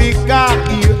 Africa,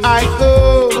 here I go.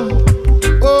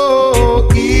 Oh,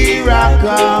 here I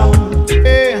come.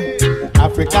 Hey,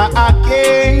 Africa, I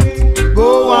can't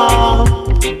go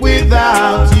on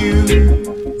without you.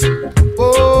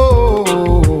 Oh,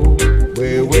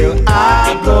 where will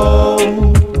I go?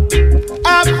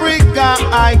 Africa,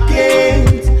 I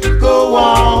can't go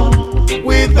on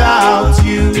without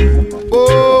you.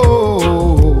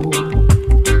 Oh,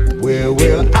 where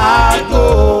will I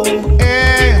go?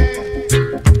 Hey.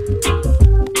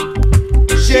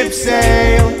 Ship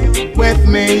sail with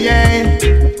me, yeah,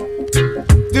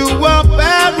 to a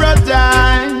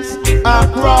paradise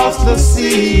across the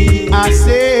sea. I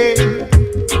say,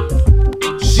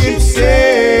 ship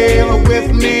sail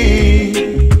with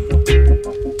me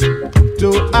to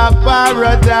a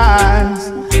paradise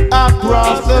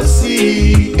across the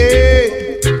sea.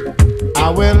 Hey. I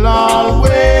will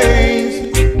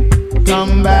always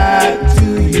come back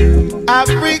to you.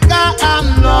 Africa,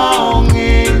 I'm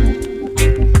longing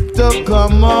to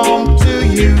come home to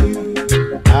you.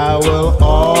 I will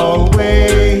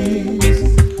always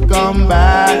come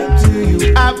back to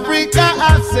you. Africa,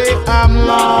 I say I'm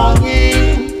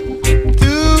longing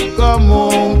to come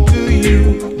home to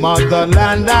you.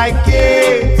 Motherland, I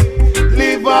can't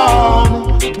live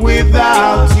on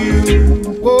without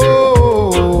you.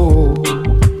 Oh,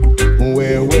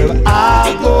 where will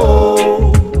I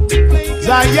go?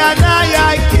 Zion,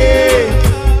 I can't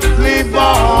live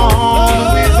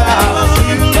on without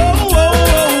you.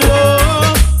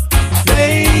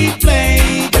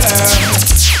 Play, girl.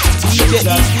 You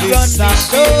just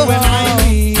disappear when I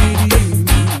need you.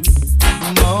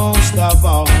 Most of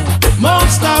all,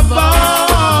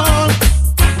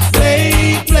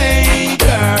 play,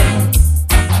 girl.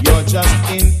 You're just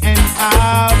in and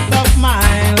out of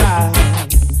my life.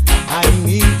 I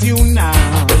need you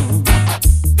now.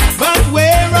 But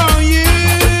where are you?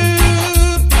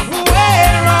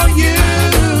 Where are you?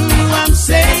 I'm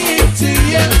saying to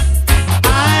you,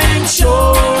 I'm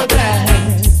sure that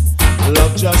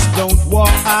love just don't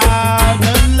walk out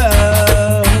of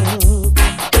love.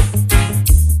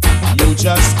 You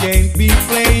just can't be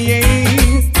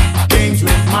playing games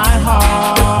with my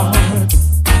heart.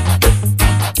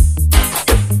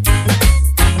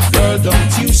 Girl,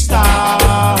 don't you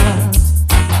start.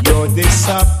 You're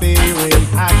disappearing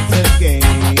at the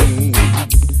game.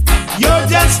 You're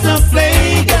just a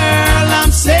play girl,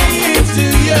 I'm saying to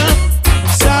you.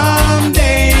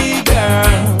 Someday,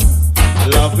 girl,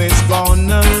 love is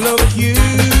gonna look you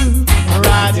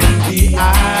right in the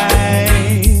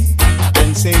eye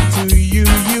and say to you,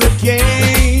 you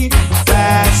can't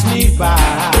pass me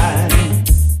by.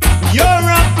 You're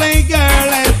a play girl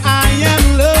and I am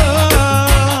love.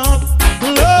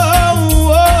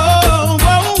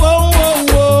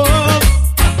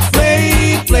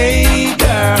 Play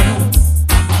girl.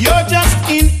 You're just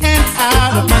in and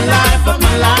out of my life, of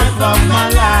my life, of my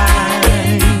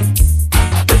life.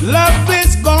 Love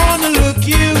is gonna look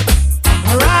you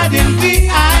right in the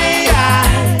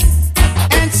eye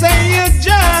and say you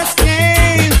just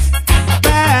can't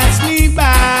pass me by.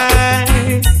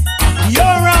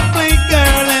 You're a play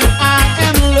girl and I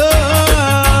am love.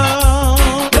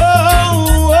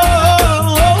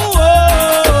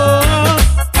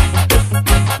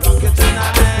 Rock it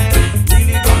tonight,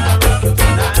 really gonna rock it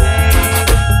tonight.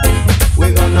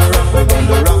 We're gonna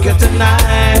rock it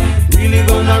tonight, really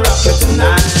gonna rock it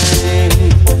tonight.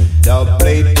 The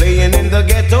play playing in the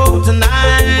ghetto tonight.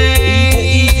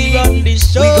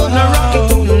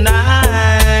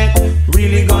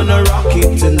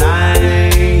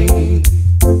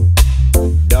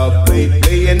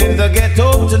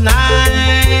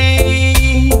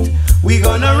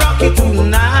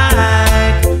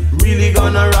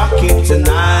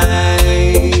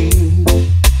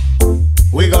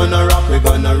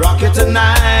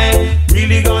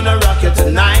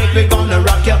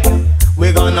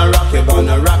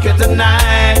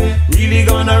 really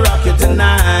gonna rock it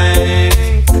tonight.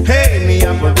 Hey, me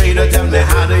operator, tell me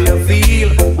how do you feel?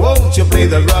 Won't you play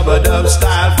the rubber dub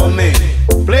style for me?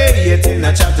 Play it in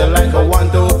a chapter like a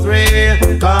 1, 2,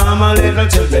 3. Come on, little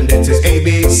children, this is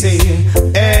ABC.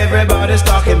 Everybody's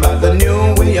talking about the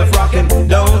new way of rocking.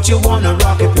 Don't you wanna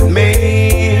rock it with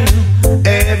me?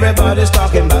 Everybody's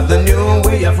talking about the new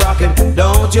way of rocking.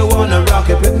 Don't you wanna rock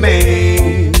it with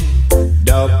me?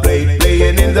 Dub plate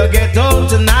playing in the ghetto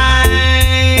tonight.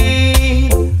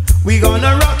 We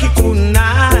gonna rock it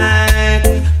tonight.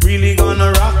 Really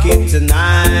gonna rock it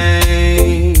tonight.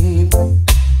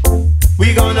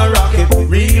 We gonna rock it,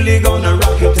 really gonna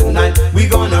rock it tonight. We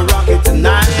gonna rock it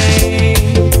tonight.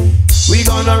 We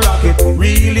gonna rock it,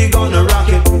 really gonna rock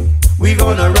it. We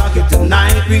gonna rock it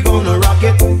tonight. We gonna rock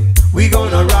it. We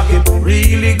gonna rock it,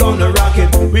 really gonna rock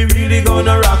it. We really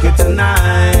gonna rock it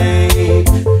tonight.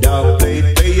 Dub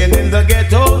plate playing in the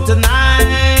ghetto tonight.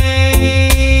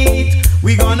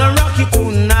 We gonna rock it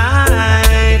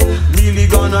tonight. Really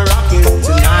gonna rock it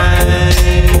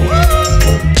tonight.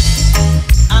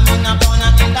 I'm in a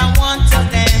corner and I want to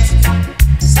dance.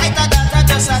 Sight of that, I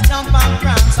just a jump and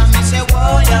prance. And me say,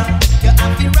 whoa, yeah, you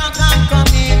happy rock and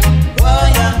come in.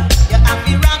 Whoa, yeah, you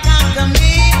happy rock and come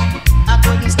in. I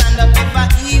couldn't stand up if I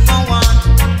even want.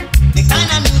 The kind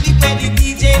of music where the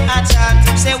DJ a chat.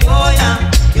 Him say, whoa, yeah,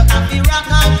 you happy rock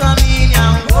and come in.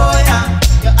 Yeah, whoa, yeah,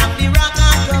 you happy rock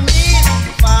and come in.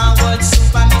 Forward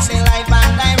super, me say live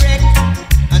and direct.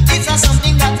 And this is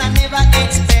something that I never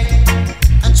expect.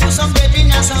 And through some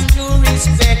brethren and some due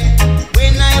respect.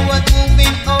 When I was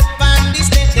moving up and this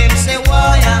step, them say,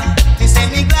 whoa, yeah. They say,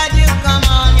 me glad you come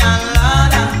on, yeah,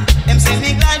 Lord. Them say,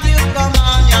 me glad you come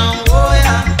on, yeah, whoa,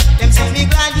 yeah. Them say, me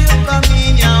glad you come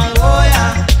in, yeah, whoa,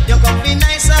 yeah. You come be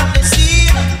nice of the sea.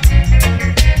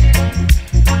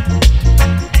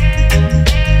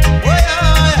 Whoa,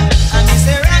 yeah. And they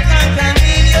say, rock and come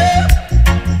in, yeah.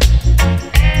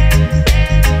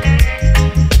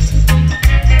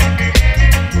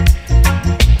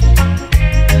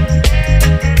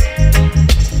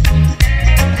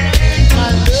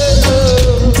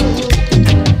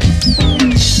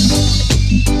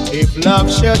 If love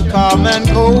should come and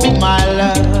go, my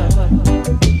love,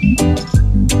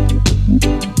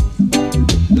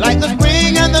 like the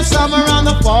spring and the summer and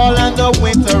the fall and the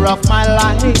winter of my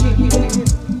life.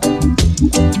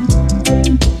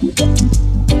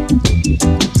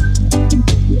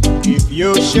 If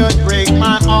you should break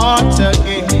my heart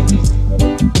again,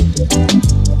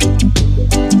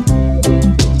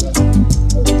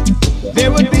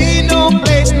 there would be no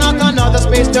place, not another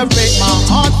space to break my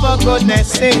heart, for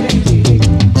goodness sake.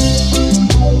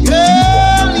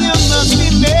 Girl, you must be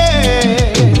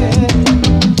mad.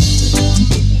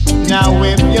 Now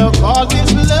if you call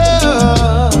this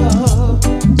love,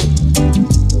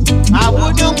 I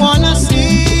wouldn't wanna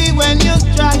see when you're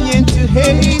trying to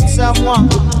hate someone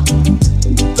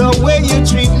the way you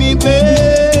treat me,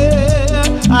 babe.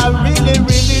 I really,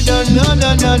 really don't know,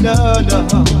 no.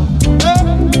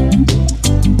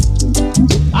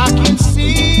 I can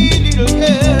see, little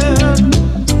girl,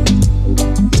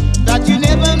 that you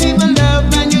never even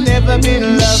loved and you never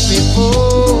been loved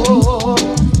before.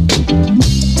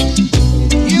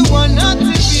 You are not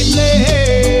to be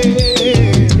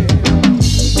blamed.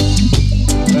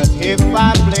 But if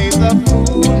I play the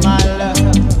fool, my love,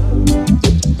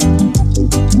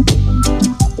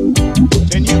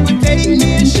 then you would take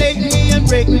me and shake me and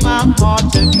break my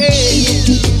heart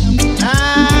again. I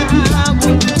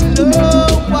wouldn't know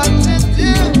what to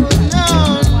do. No.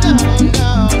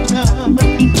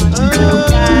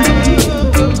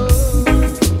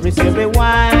 Receive the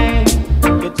wine,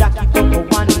 you jack it up for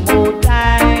one more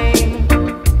time.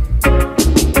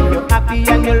 You're happy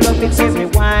and you love it, say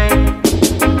rewind.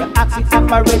 You ask the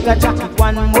operator, jack it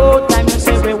one more time. You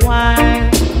say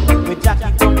rewind, we jack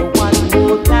it up for one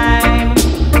more time.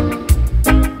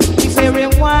 We say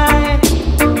rewind,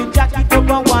 you jack it up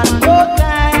for one more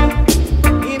time.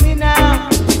 Hear me now,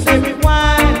 we say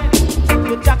rewind,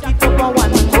 you jack it up for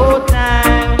one more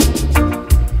time.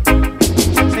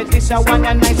 Say this a one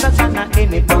and nicer than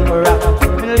any bungle rock.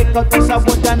 Me lick up this a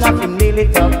wood and have him nail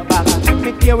it up back.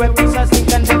 Me tear a piece of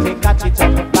stick and then me catch it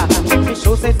up back. Me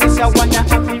show say this a one and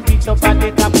have him reach up at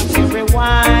the top. We say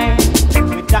rewind,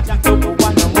 we jack it up for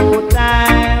one more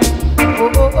time.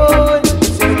 Oh,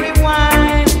 say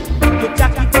rewind, we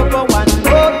jack it up for one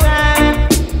more time.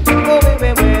 Oh,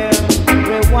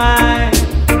 rewind,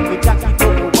 we jack it up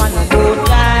for one more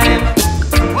time.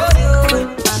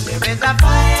 There is a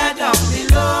fire down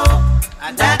below,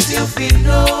 and that you feel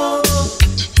low.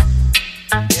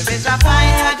 There is a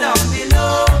fire down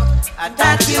below, and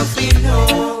that you feel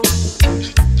low.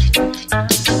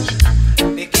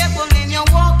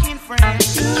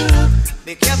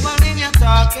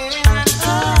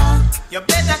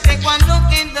 and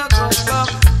look in the good book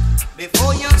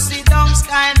before you sit down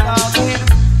skydiving.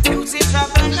 You see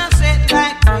trouble not set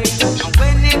like rain, and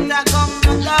when it a come,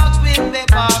 the dogs will be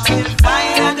barking.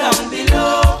 Fire down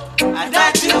below, and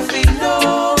that you feel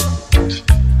low.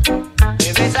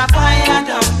 If it's a fire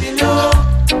down below,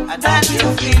 and that you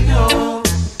feel low.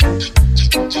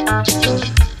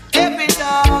 Every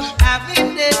dog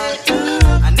having day,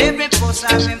 and every post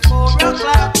having 4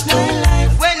 o'clock.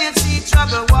 When you see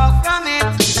trouble, walk from it.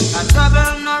 And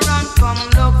trouble no run, come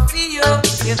look for you.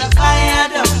 There's a fire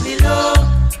down below,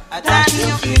 and that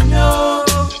you feel low.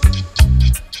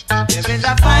 There is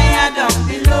a fire down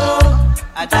below,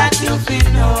 and that you feel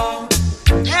low.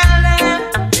 Tell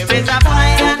them, there is a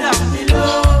fire down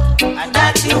below, and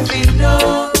that you feel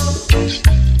low.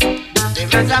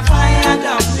 There is a fire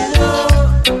down below,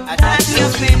 and that you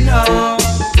feel low.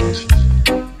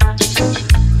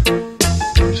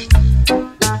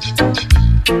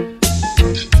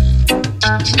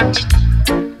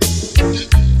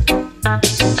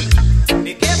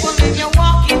 Be careful in your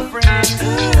walking, friend.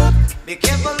 Be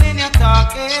careful in your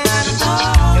talking.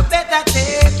 You better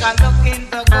take a look in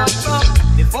the good book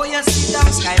before you sit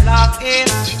down skylarking.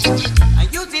 And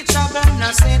you see trouble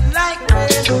not set like rain.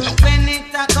 And when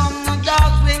it a come, the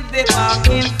dogs will be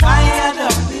barking. Fire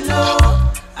down below,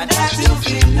 and that you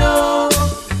feel low.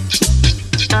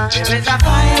 There is a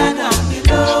fire down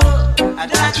below, and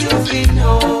that you feel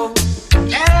low.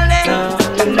 Tell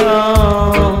them no.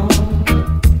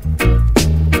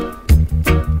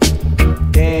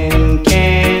 Them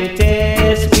can't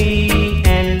test me,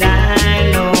 and I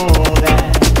know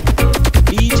that.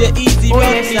 DJ Easy, Oh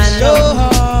yes, I know.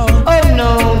 Oh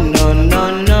no, no, no,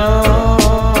 no.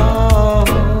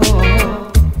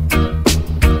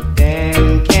 Them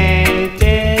can't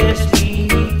test me,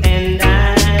 and I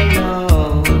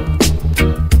know.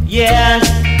 Yes.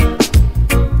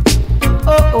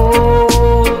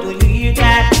 Oh, do you hear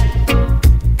that?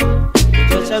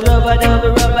 Just a rubber dub,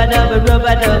 rubber dub,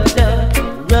 rubber dub, dub,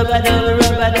 rubber dub,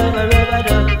 rubber dub, rubber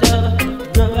dub, dub,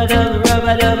 rubber dub,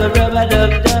 rubber dub, rubber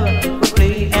dub, dub. We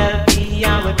play LP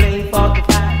and we play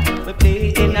 45. We play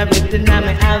in a rhythm and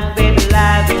we have it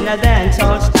live in a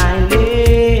dancehall style.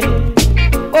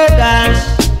 Oh gosh,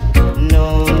 no,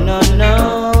 no, no.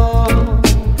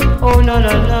 Oh no,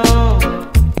 no, no.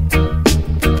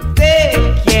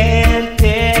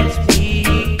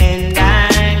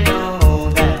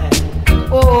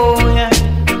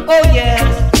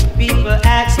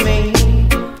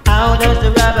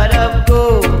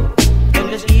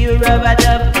 Rubber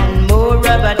dub and more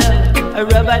rubber dub, a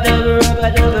rubber dub,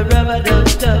 rubber dub, rubber dub,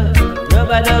 dub,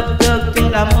 rubber dub, dub till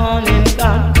the morning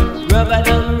come. Rubber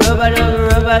dub, rubber dub,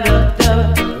 rubber dub, dub,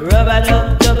 rubber dub,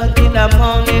 dub till the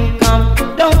morning come.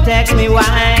 Don't text me why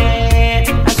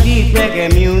I speak reggae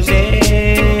music.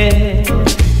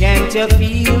 Can't you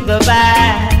feel the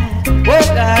vibe? Oh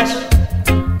gosh,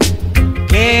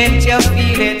 can't you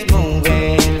feel it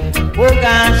moving? Oh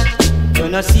gosh, you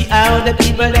know see how the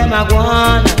people them are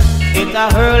going. It's a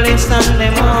early Sunday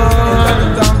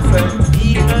morning.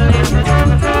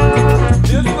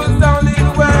 This was down in the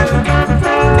way.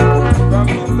 From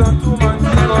Kingston to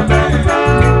Montego Bay.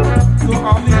 So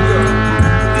I'll be there.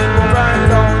 People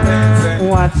ride on dancing.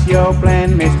 What's your plan,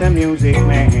 Mr. Music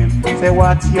Man? Say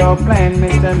what's your plan,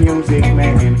 Mr. Music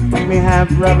Man? We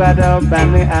have rubber dub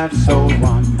and we have soul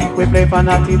one. We play for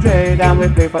Naughty Dread and we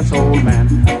play for Soul Man.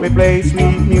 We play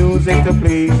sweet music to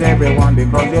please everyone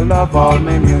because you love all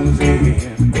my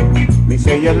music. Me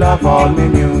say you love all my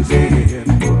music.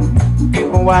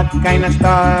 What kind of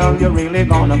style you really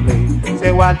gonna play?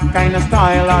 Say what kind of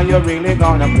style are you really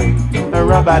gonna play? A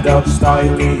rubber dub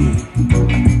style.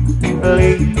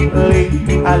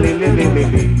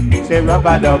 Say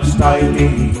rubber dub style.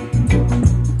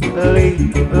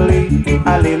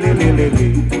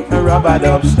 Rubber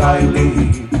dub style.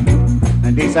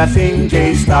 And this a sing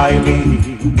J style.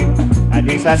 And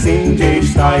this a sing J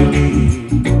style.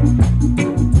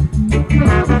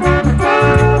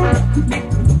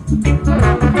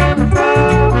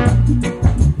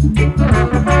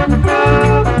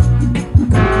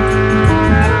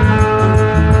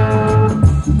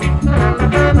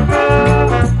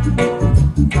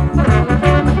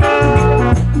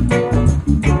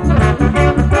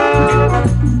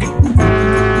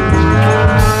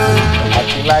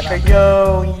 Like a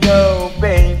yo,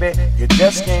 baby, you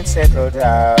just can't settle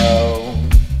down.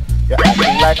 You're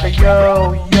acting like a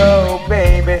yo,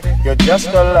 baby, you're just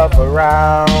a love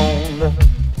around.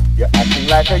 You're acting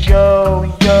like a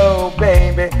yo,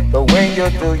 baby, the way you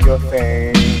do your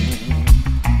thing.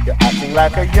 You're acting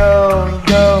like a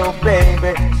yo,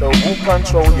 baby, so who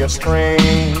control your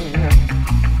string?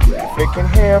 flicking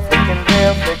here, flicking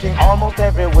there, flicking almost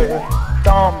everywhere.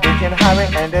 Tom, Dick and Harry,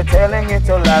 and they're telling it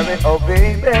to Larry, oh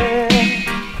baby.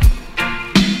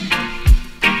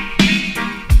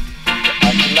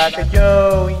 Acting like a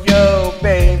yo-yo,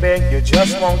 baby, you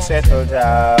just won't settle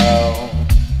down.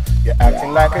 You're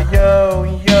acting like a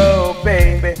yo-yo,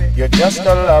 baby, you're just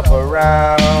a love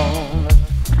around.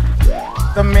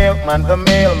 The milkman, the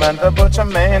mailman, the butcher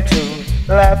man too,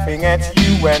 laughing at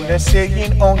you when they're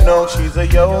saying, oh no, she's a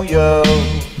yo-yo.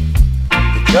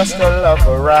 You're just a love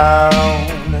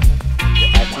around.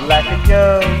 You're acting like a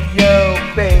yo-yo,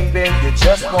 baby, you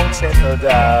just won't settle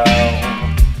down.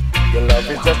 Your love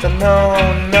is just a no,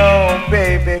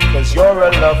 baby, cause you're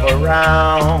a love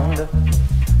around.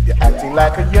 You're acting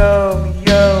like a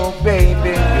yo-yo, baby,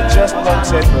 you just won't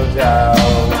settle down.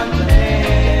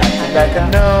 Acting like a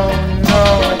no,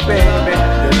 baby,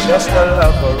 you're just a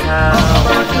love around.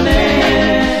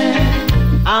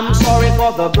 I'm sorry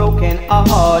for the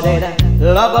broken-hearted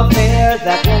love affairs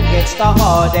that won't get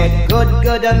started.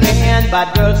 Good man,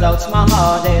 bad girls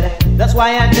outsmarted. That's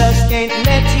why I just can't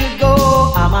let you go.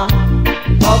 I'm a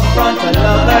upfront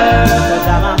lover, cause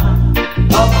I'm a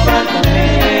upfront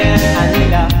man. I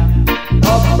need a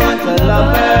upfront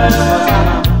lover, cause I'm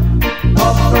a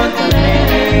upfront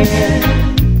man.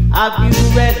 Have you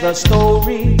read the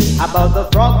story about the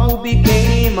frog who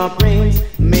became a prince?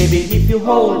 Maybe if you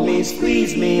hold me,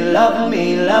 squeeze me, love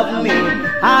me,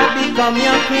 I'll become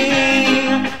your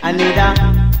king. I need a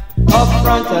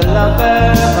upfront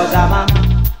lover, cause I'm a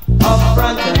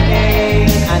upfront man.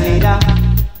 I need a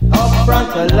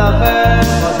upfront lover,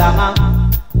 cause I'm a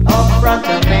upfront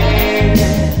man.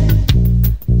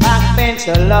 Backbench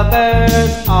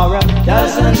lovers are a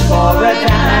dozen for a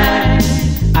dime.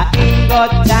 I ain't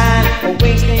got time for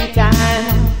wasting time.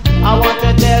 I want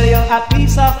to tell you a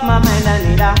piece of my mind. I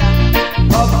need a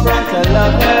upfront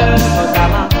lover, cause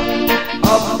I'm a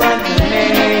upfront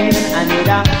man. I need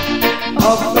a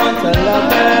upfront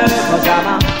lover, cause I'm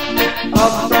a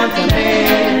upfront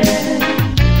man.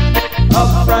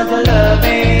 Upfront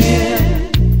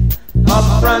loving,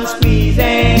 upfront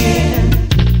squeezing,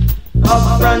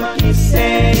 upfront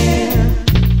kissing,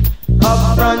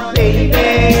 upfront baby,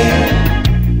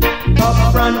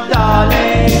 upfront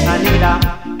darling. I need a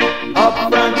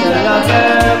upfront lover,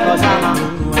 cause I'm a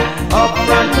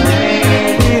upfront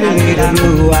man. Pretty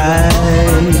blue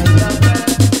eyes,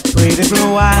 pretty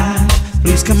blue eyes,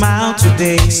 please come out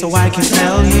today so I can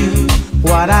tell you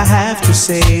what I have to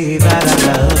say, that I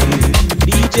love you.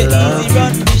 DJ love Easy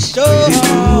run the show.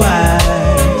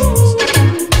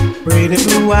 Pretty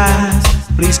blue eyes,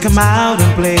 please come out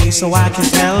and play so I can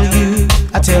tell you.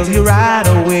 I tell you right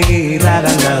away that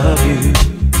I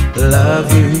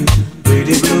love you,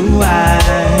 pretty blue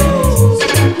eyes.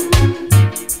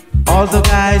 All the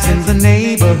guys in the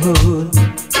neighborhood,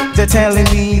 they're telling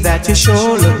me that you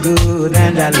sure look good,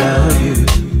 and I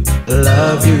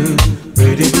love you,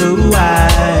 pretty blue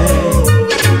eyes.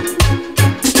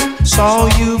 Saw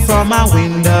you from my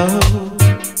window,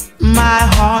 my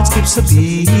heart skips a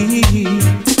beat.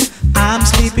 I'm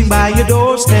sleeping by your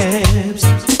doorsteps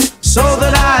so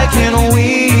that I can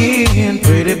win.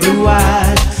 Pretty blue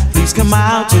eyes, please come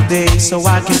out today so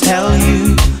I can tell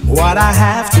you what I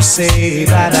have to say,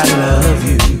 that I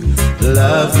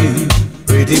love you,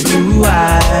 pretty blue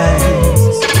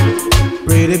eyes.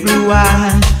 Pretty blue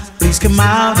eyes, please come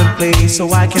out and play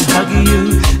so I can hug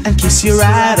you and kiss you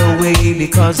right away,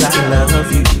 because I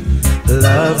love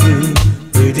you,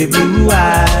 pretty blue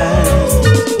eyes.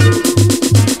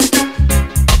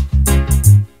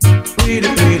 Pretty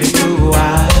blue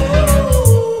eyes,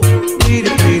 pretty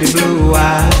blue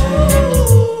eyes,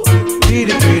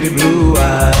 pretty blue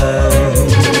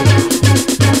eyes.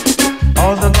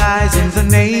 All the guys in the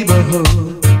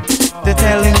neighborhood, they're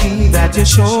telling me that you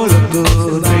sure look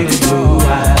good, pretty blue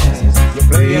eyes,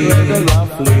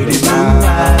 pretty blue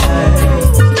eyes.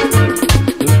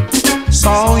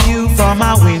 Saw you from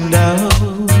my window,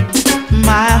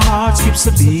 my heart skips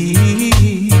a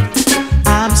beat.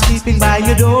 I'm sleeping by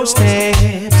your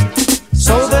doorsteps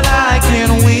so that I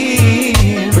can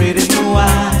win. Pretty blue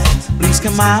eyes, please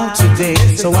come out today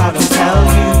so I can tell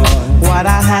you what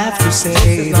I have to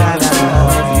say, that I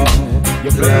love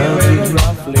you,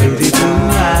 pretty blue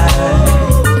eyes.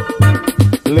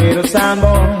 Little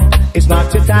soundboy, it's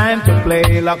not your time to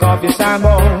play. Lock off your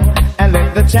soundboy and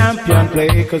let the champion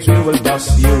play, cause we will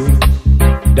dust you,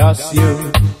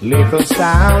 little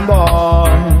soundboy.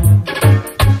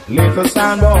 Little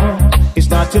soundboy, it's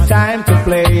not your time to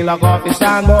play. Lock off your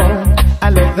soundboy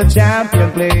and let the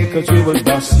champion play, cause we will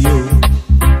dust you,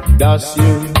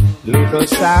 little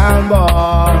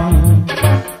soundboy,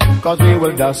 cause we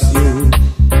will dust you,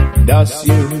 Dust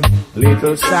you,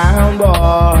 little sound boy.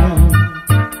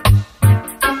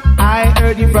 I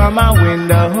heard you from my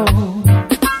window.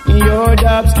 Your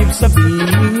dub skips a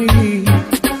beat.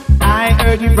 I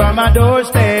heard you from my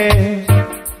doorstep.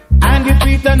 And you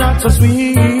treat her not so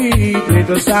sweet.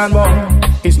 Little sound boy,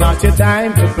 it's not your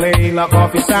time to play. Lock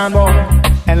off your sound boy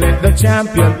and let the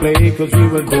champion play. Cause we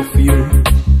will go for you.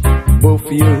 Both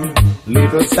for you,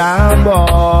 little sound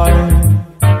boy.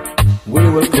 We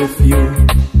will go for you.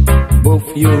 Both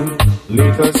for you,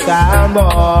 little sound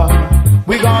boy.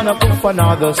 We gonna cook for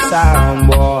another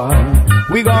sound boy.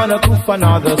 We gonna cook for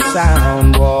another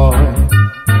sound boy.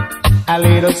 A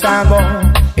little sound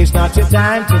boy, it's not your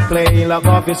time to play. Lock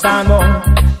off your sound boy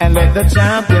and let the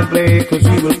champion play. Cause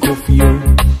we will cook for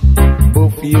you.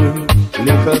 Both for you,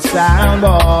 little sound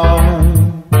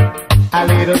boy. A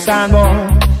little sound boy,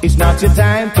 it's not your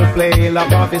time to play.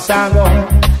 Lock off your sound boy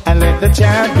and let the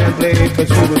champion play. Cause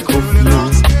we will cook for you.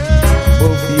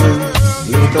 Both for you,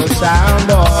 little sound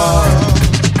boy.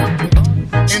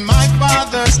 In my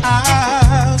father's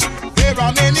house, there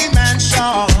are many mansions.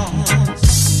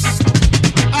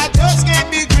 I just can't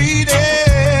be greedy.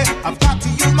 I've got to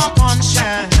use my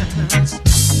conscience.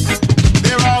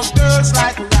 They're all girls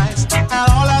like rice, and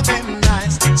all of them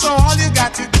nice. So all you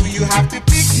got to do, you have to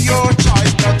pick your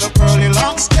choice. But the curly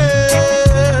locks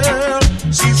girl,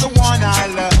 she's the one I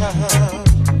love.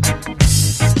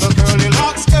 The curly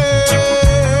locks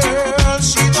girl,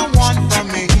 she's the one for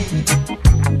me.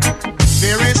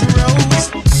 There is Rose,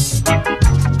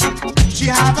 she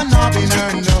have a knob in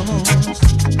her nose.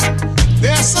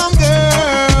 There's some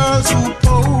girls who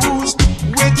pose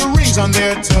with the rings on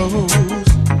their toes.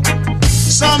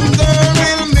 Some girl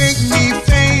will make me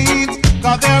faint,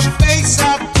 cause their face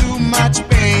have too much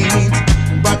paint.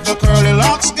 But the curly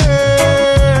locks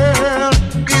girl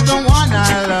is the one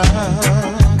I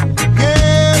love.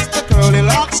 Yes, the curly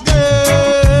locks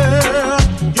girl,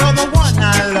 you're the one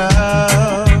I love.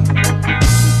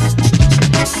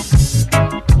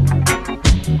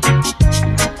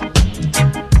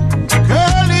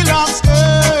 Curly locks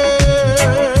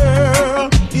girl,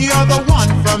 you're the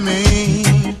one for me.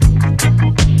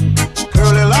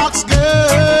 Curly locks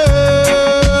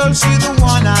girl, she's the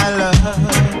one I love.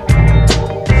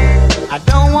 I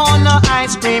don't want no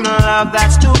ice cream love,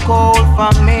 that's too cold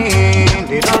for me,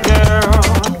 little girl.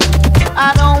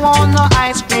 I don't want no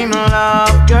ice cream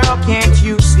love, girl, can't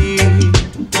you see?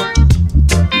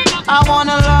 I want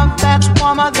a love that's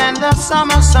warmer than the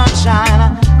summer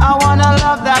sunshine. I want a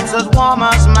love that's as warm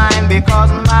as mine,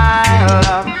 because my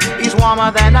love is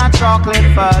warmer than a chocolate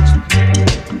fudge.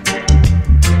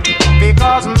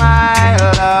 Because my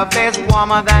love is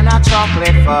warmer than a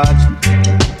chocolate fudge.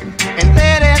 And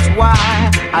that is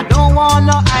why I don't want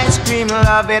no ice cream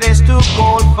love, it is too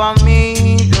cold for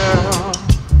me, girl.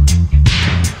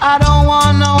 I don't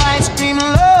want no ice cream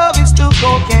love, it's too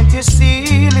cold, can't you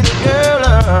see, little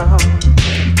girl?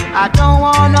 I don't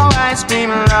want no ice cream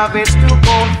love, it's too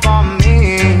cold for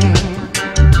me.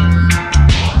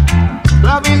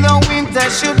 Love in the winter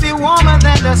should be warmer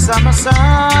than the summer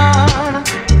sun.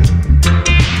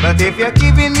 But if you're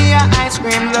giving me an ice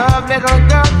cream love, little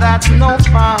girl, that's no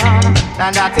fun.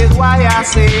 And that is why I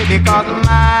say, because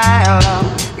my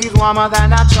love is warmer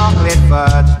than a chocolate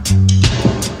fudge.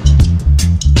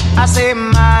 I say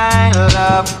my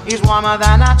love is warmer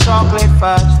than a chocolate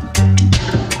fudge.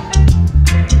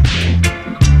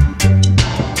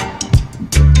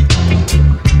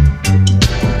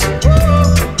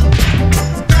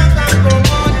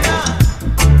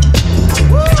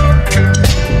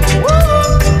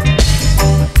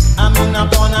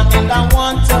 I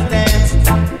want to dance.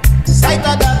 Sight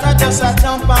of that, I just a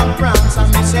jump and prance.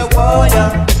 And me say, whoa,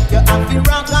 yeah, you have to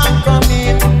rock and come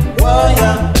in. Whoa,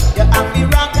 yeah, you have to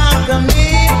rock and come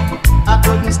in. I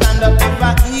couldn't stand up if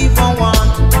I even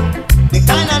want. The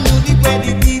kind of music where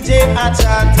the DJ a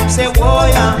chant. Him say, whoa,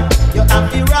 yeah, you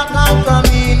have to rock and come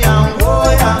in. Yeah,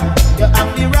 whoa, yeah, you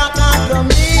have to rock and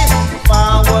come in.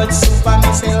 Forward super,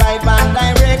 me say live and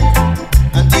direct.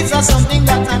 And these are something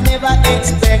that I never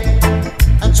expect.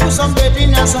 And show some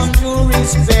brethren and some due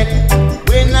respect.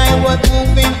 When I was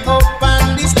moving up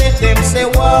and the step, them say,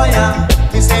 whoa, yeah.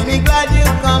 Me say, me glad you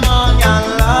come on, yeah,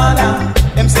 Lord.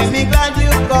 Them say, me glad you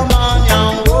come on,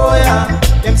 yeah, whoa, yeah.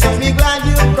 Them say, me glad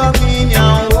you come in,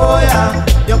 yeah, whoa, yeah.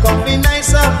 You come be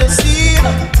nice of the sea.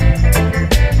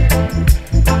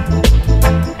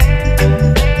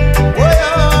 Whoa,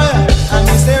 yeah. And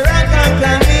me say, rock and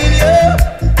come in, yeah.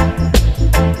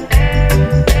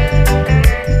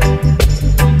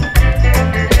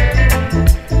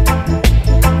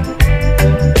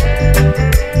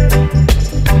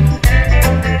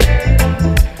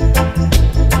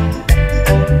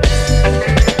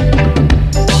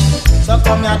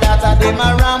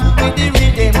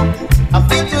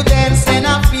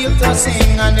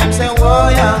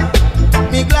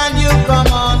 come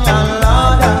on, young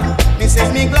Lord. Me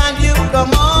say me glad you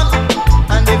come on.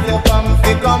 And if you come, if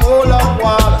you come hold up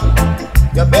wall.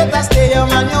 You better stay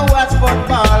home and you watch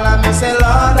football. And me say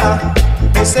Lord,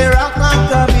 me say rock and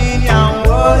come in, young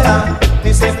warrior.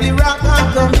 Me say the rock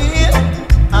and come in.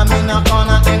 I'm in a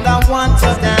corner and I want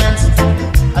to dance.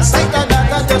 I say that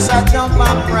I just a jump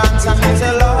and prance. And me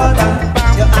say Lord,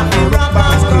 you have the rock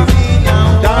and come in,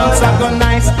 young warrior. Dance I go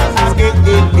nice, I get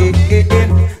it.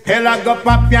 Hell I go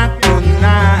pop ya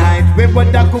tonight. We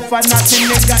would a cook for nothing,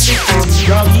 nigga. It's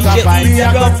drugs a fight. We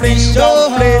a go fling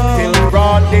down, play till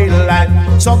broad daylight.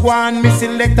 So go on, me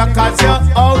selector, cause you're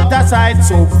out of sight.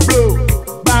 So blue,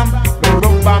 bam, the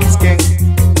bam skin.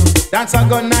 Dance I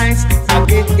go nice, I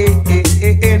get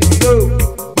it. Blue,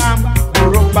 bam,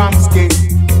 the bam skin.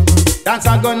 Dance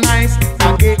I go nice,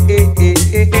 I get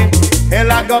it.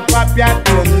 Hell I go pop ya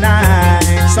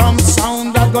tonight. Some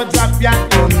sound I go drop ya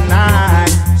tonight.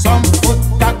 Some foot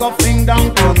I go fling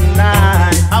down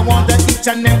tonight. I want that each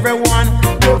and every one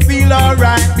to feel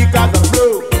alright because the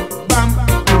blue, bam,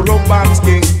 the rope bam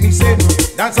skin. Me say,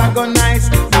 dance I go nice,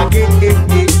 I get it.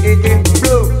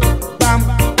 Blue, bam,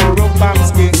 the rope bam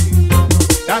skin.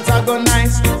 Dance I go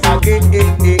nice, I get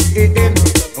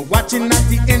it. Watching at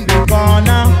the in the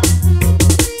corner.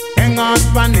 Hang on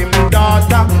from him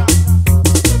daughter.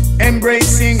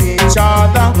 Embracing each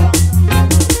other.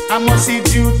 I must see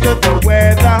due to the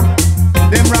weather.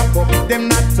 Them wrap up, them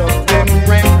not up, them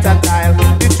rent a tile.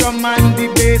 The drum and the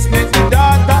bass make the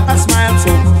daughter a smile.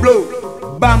 So blow,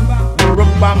 bam,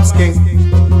 rub bam skin.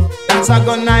 Dance I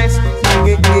go nice,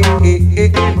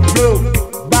 blow,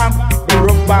 bam,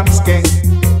 rub bam skin.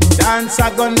 Dance I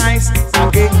go nice,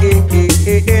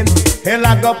 hell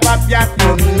I go pop ya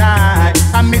tonight.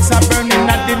 I miss a burning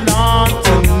at the lawn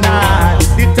tonight.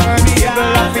 The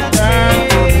turntable of the turn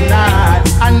tonight.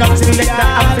 And nothing like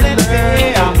that I feel.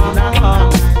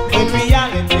 In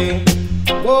reality,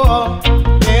 whoa,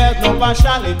 there's no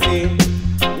partiality.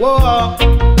 Whoa,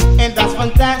 and that's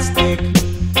fantastic.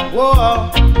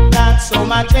 Whoa, that's so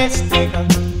majestic.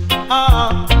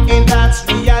 And that's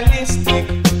realistic.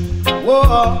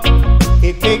 Whoa,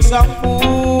 it takes a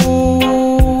fool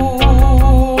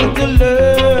to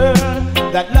learn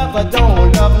that lover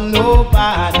don't love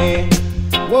nobody.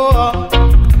 Whoa,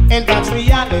 and that's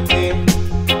reality.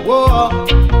 Whoa,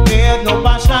 there's no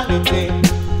partiality.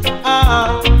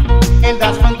 And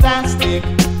that's fantastic.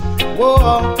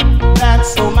 Whoa,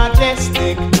 that's so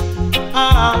majestic.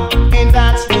 And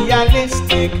that's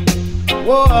realistic.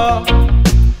 Whoa,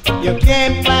 you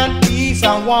can't plant peace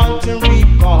and want to reap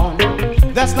corn.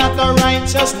 That's not the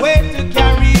righteous way to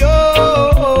carry on.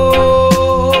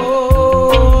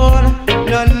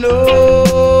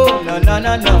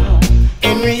 No.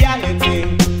 In reality,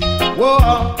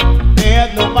 whoa,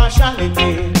 there's no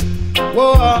partiality.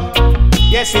 Whoa,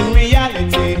 yes, in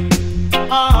reality,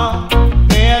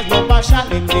 there's no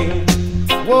partiality.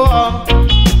 Whoa,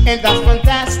 and that's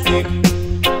fantastic.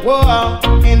 Whoa,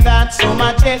 and that's so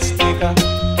majestic.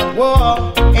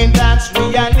 Whoa, and that's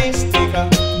realistic.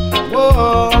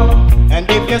 Whoa, and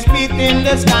if you spit in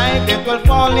the sky, it will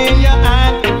fall in your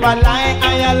hand. If I lie,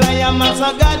 I must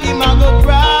have got him, I go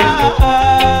cry.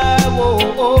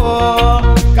 Whoa,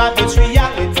 cause it's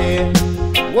reality.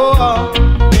 Whoa,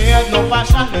 there's no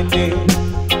partiality.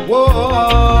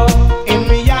 Whoa, in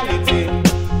reality.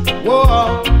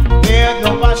 Whoa, there's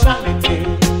no partiality.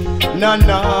 No.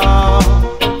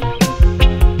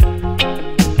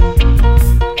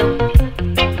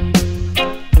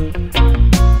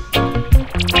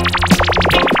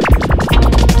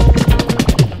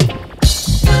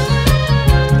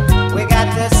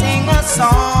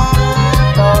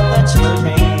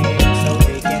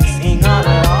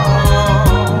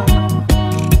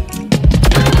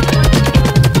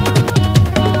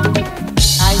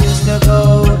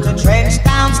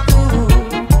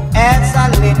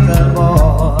 Little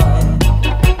boy,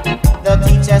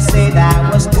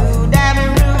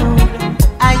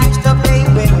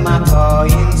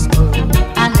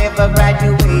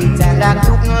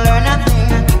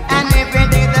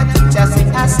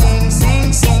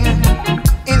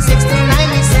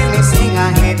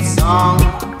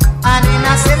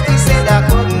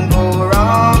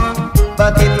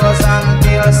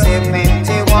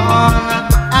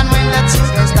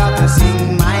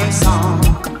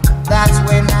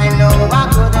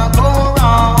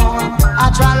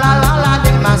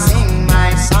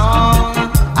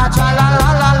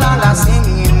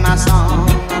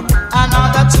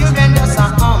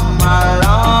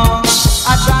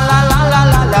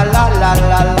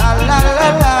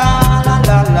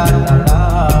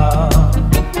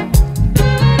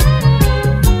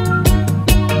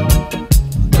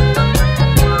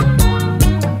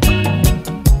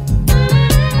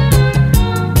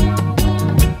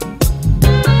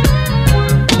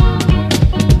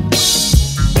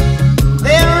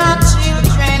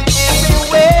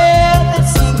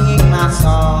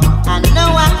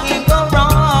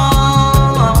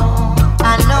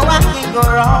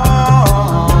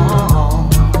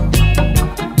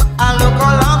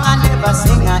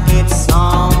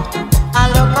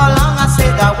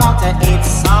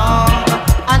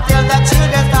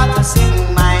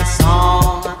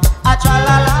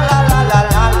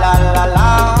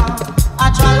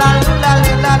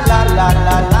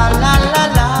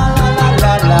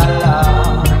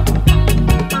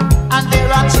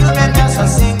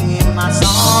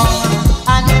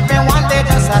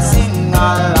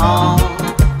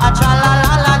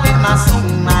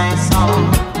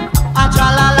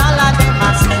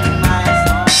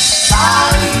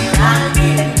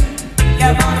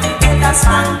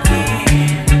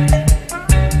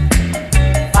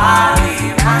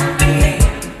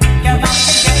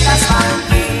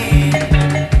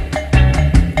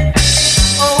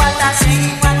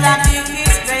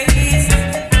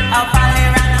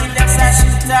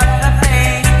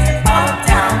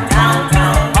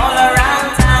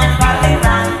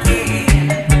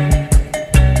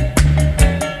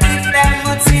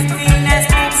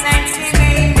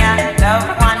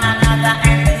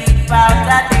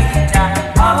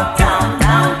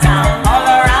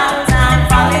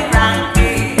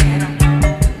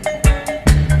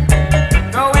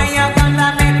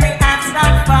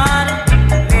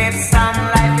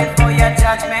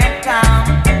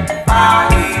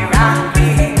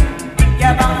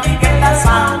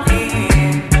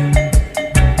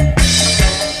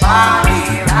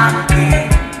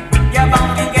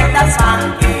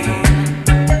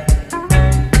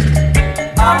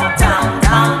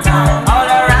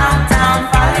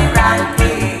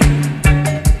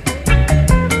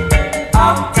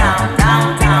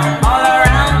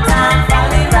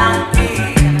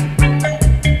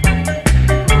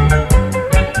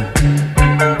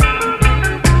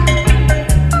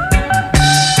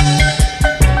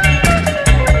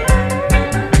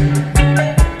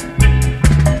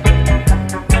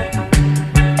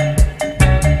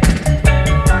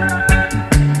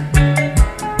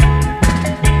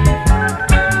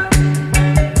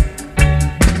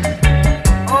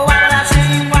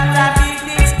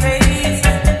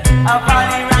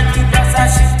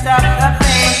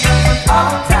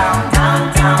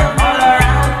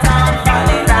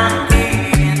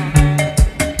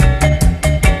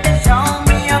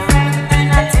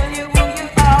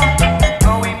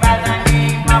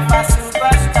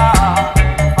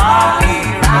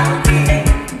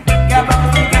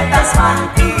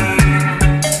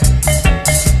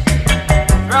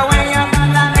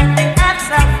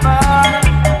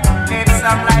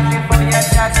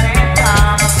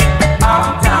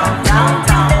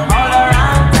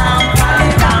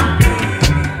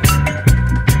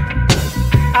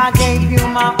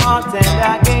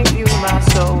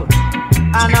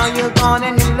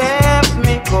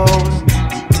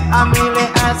 I'm really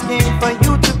asking for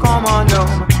you to come on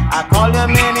home. I call you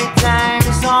many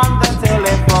times on the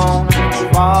telephone.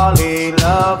 Folly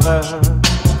lover,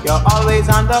 you're always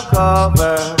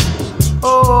undercover.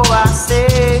 Oh, I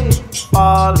say,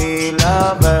 folly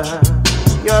lover,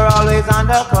 you're always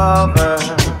undercover.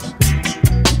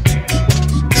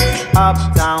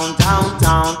 Uptown,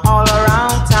 downtown, all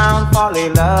around town, folly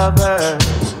lover.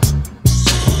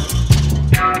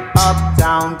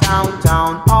 Uptown,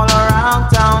 downtown, all around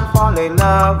town, folly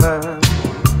lover.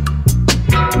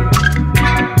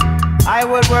 I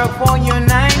would work for you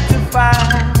 9 to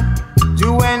 5,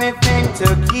 do anything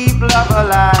to keep love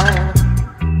alive.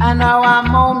 And now I'm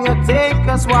home, you take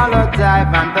a swallow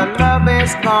dive, and the love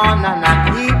is gone, and I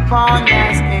keep on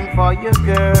asking for you,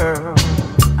 girl.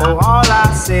 Oh, all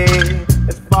I say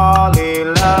is folly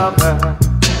lover,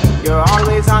 you're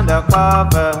always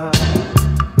undercover.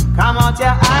 Come out, you're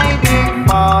hiding,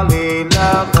 folly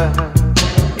lover,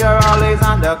 you're always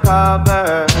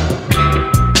undercover.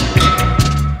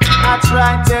 I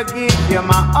try to give you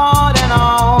my all and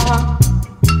all,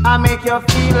 I make you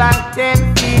feel like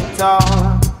 10 feet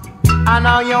tall. I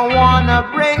know you wanna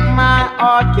break my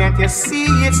heart, can't you see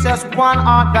it's just one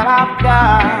heart that I've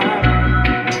got?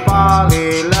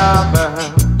 Folly lover,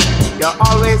 you're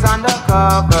always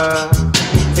undercover.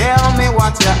 Tell me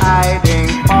what you're hiding,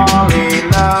 folly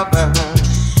lover,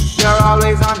 you're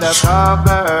always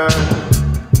undercover.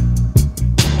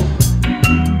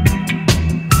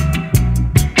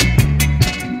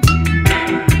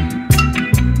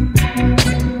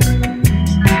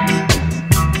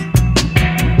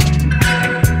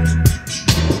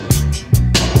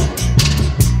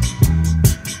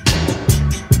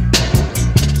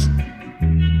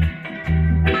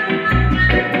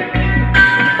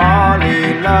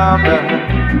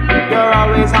 You're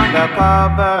always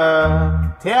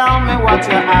undercover. Tell me what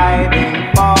you're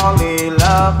hiding, folly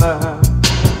lover,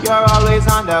 you're always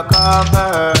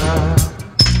undercover.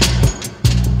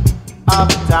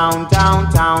 Uptown,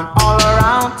 downtown, all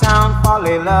around town,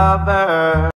 folly lover.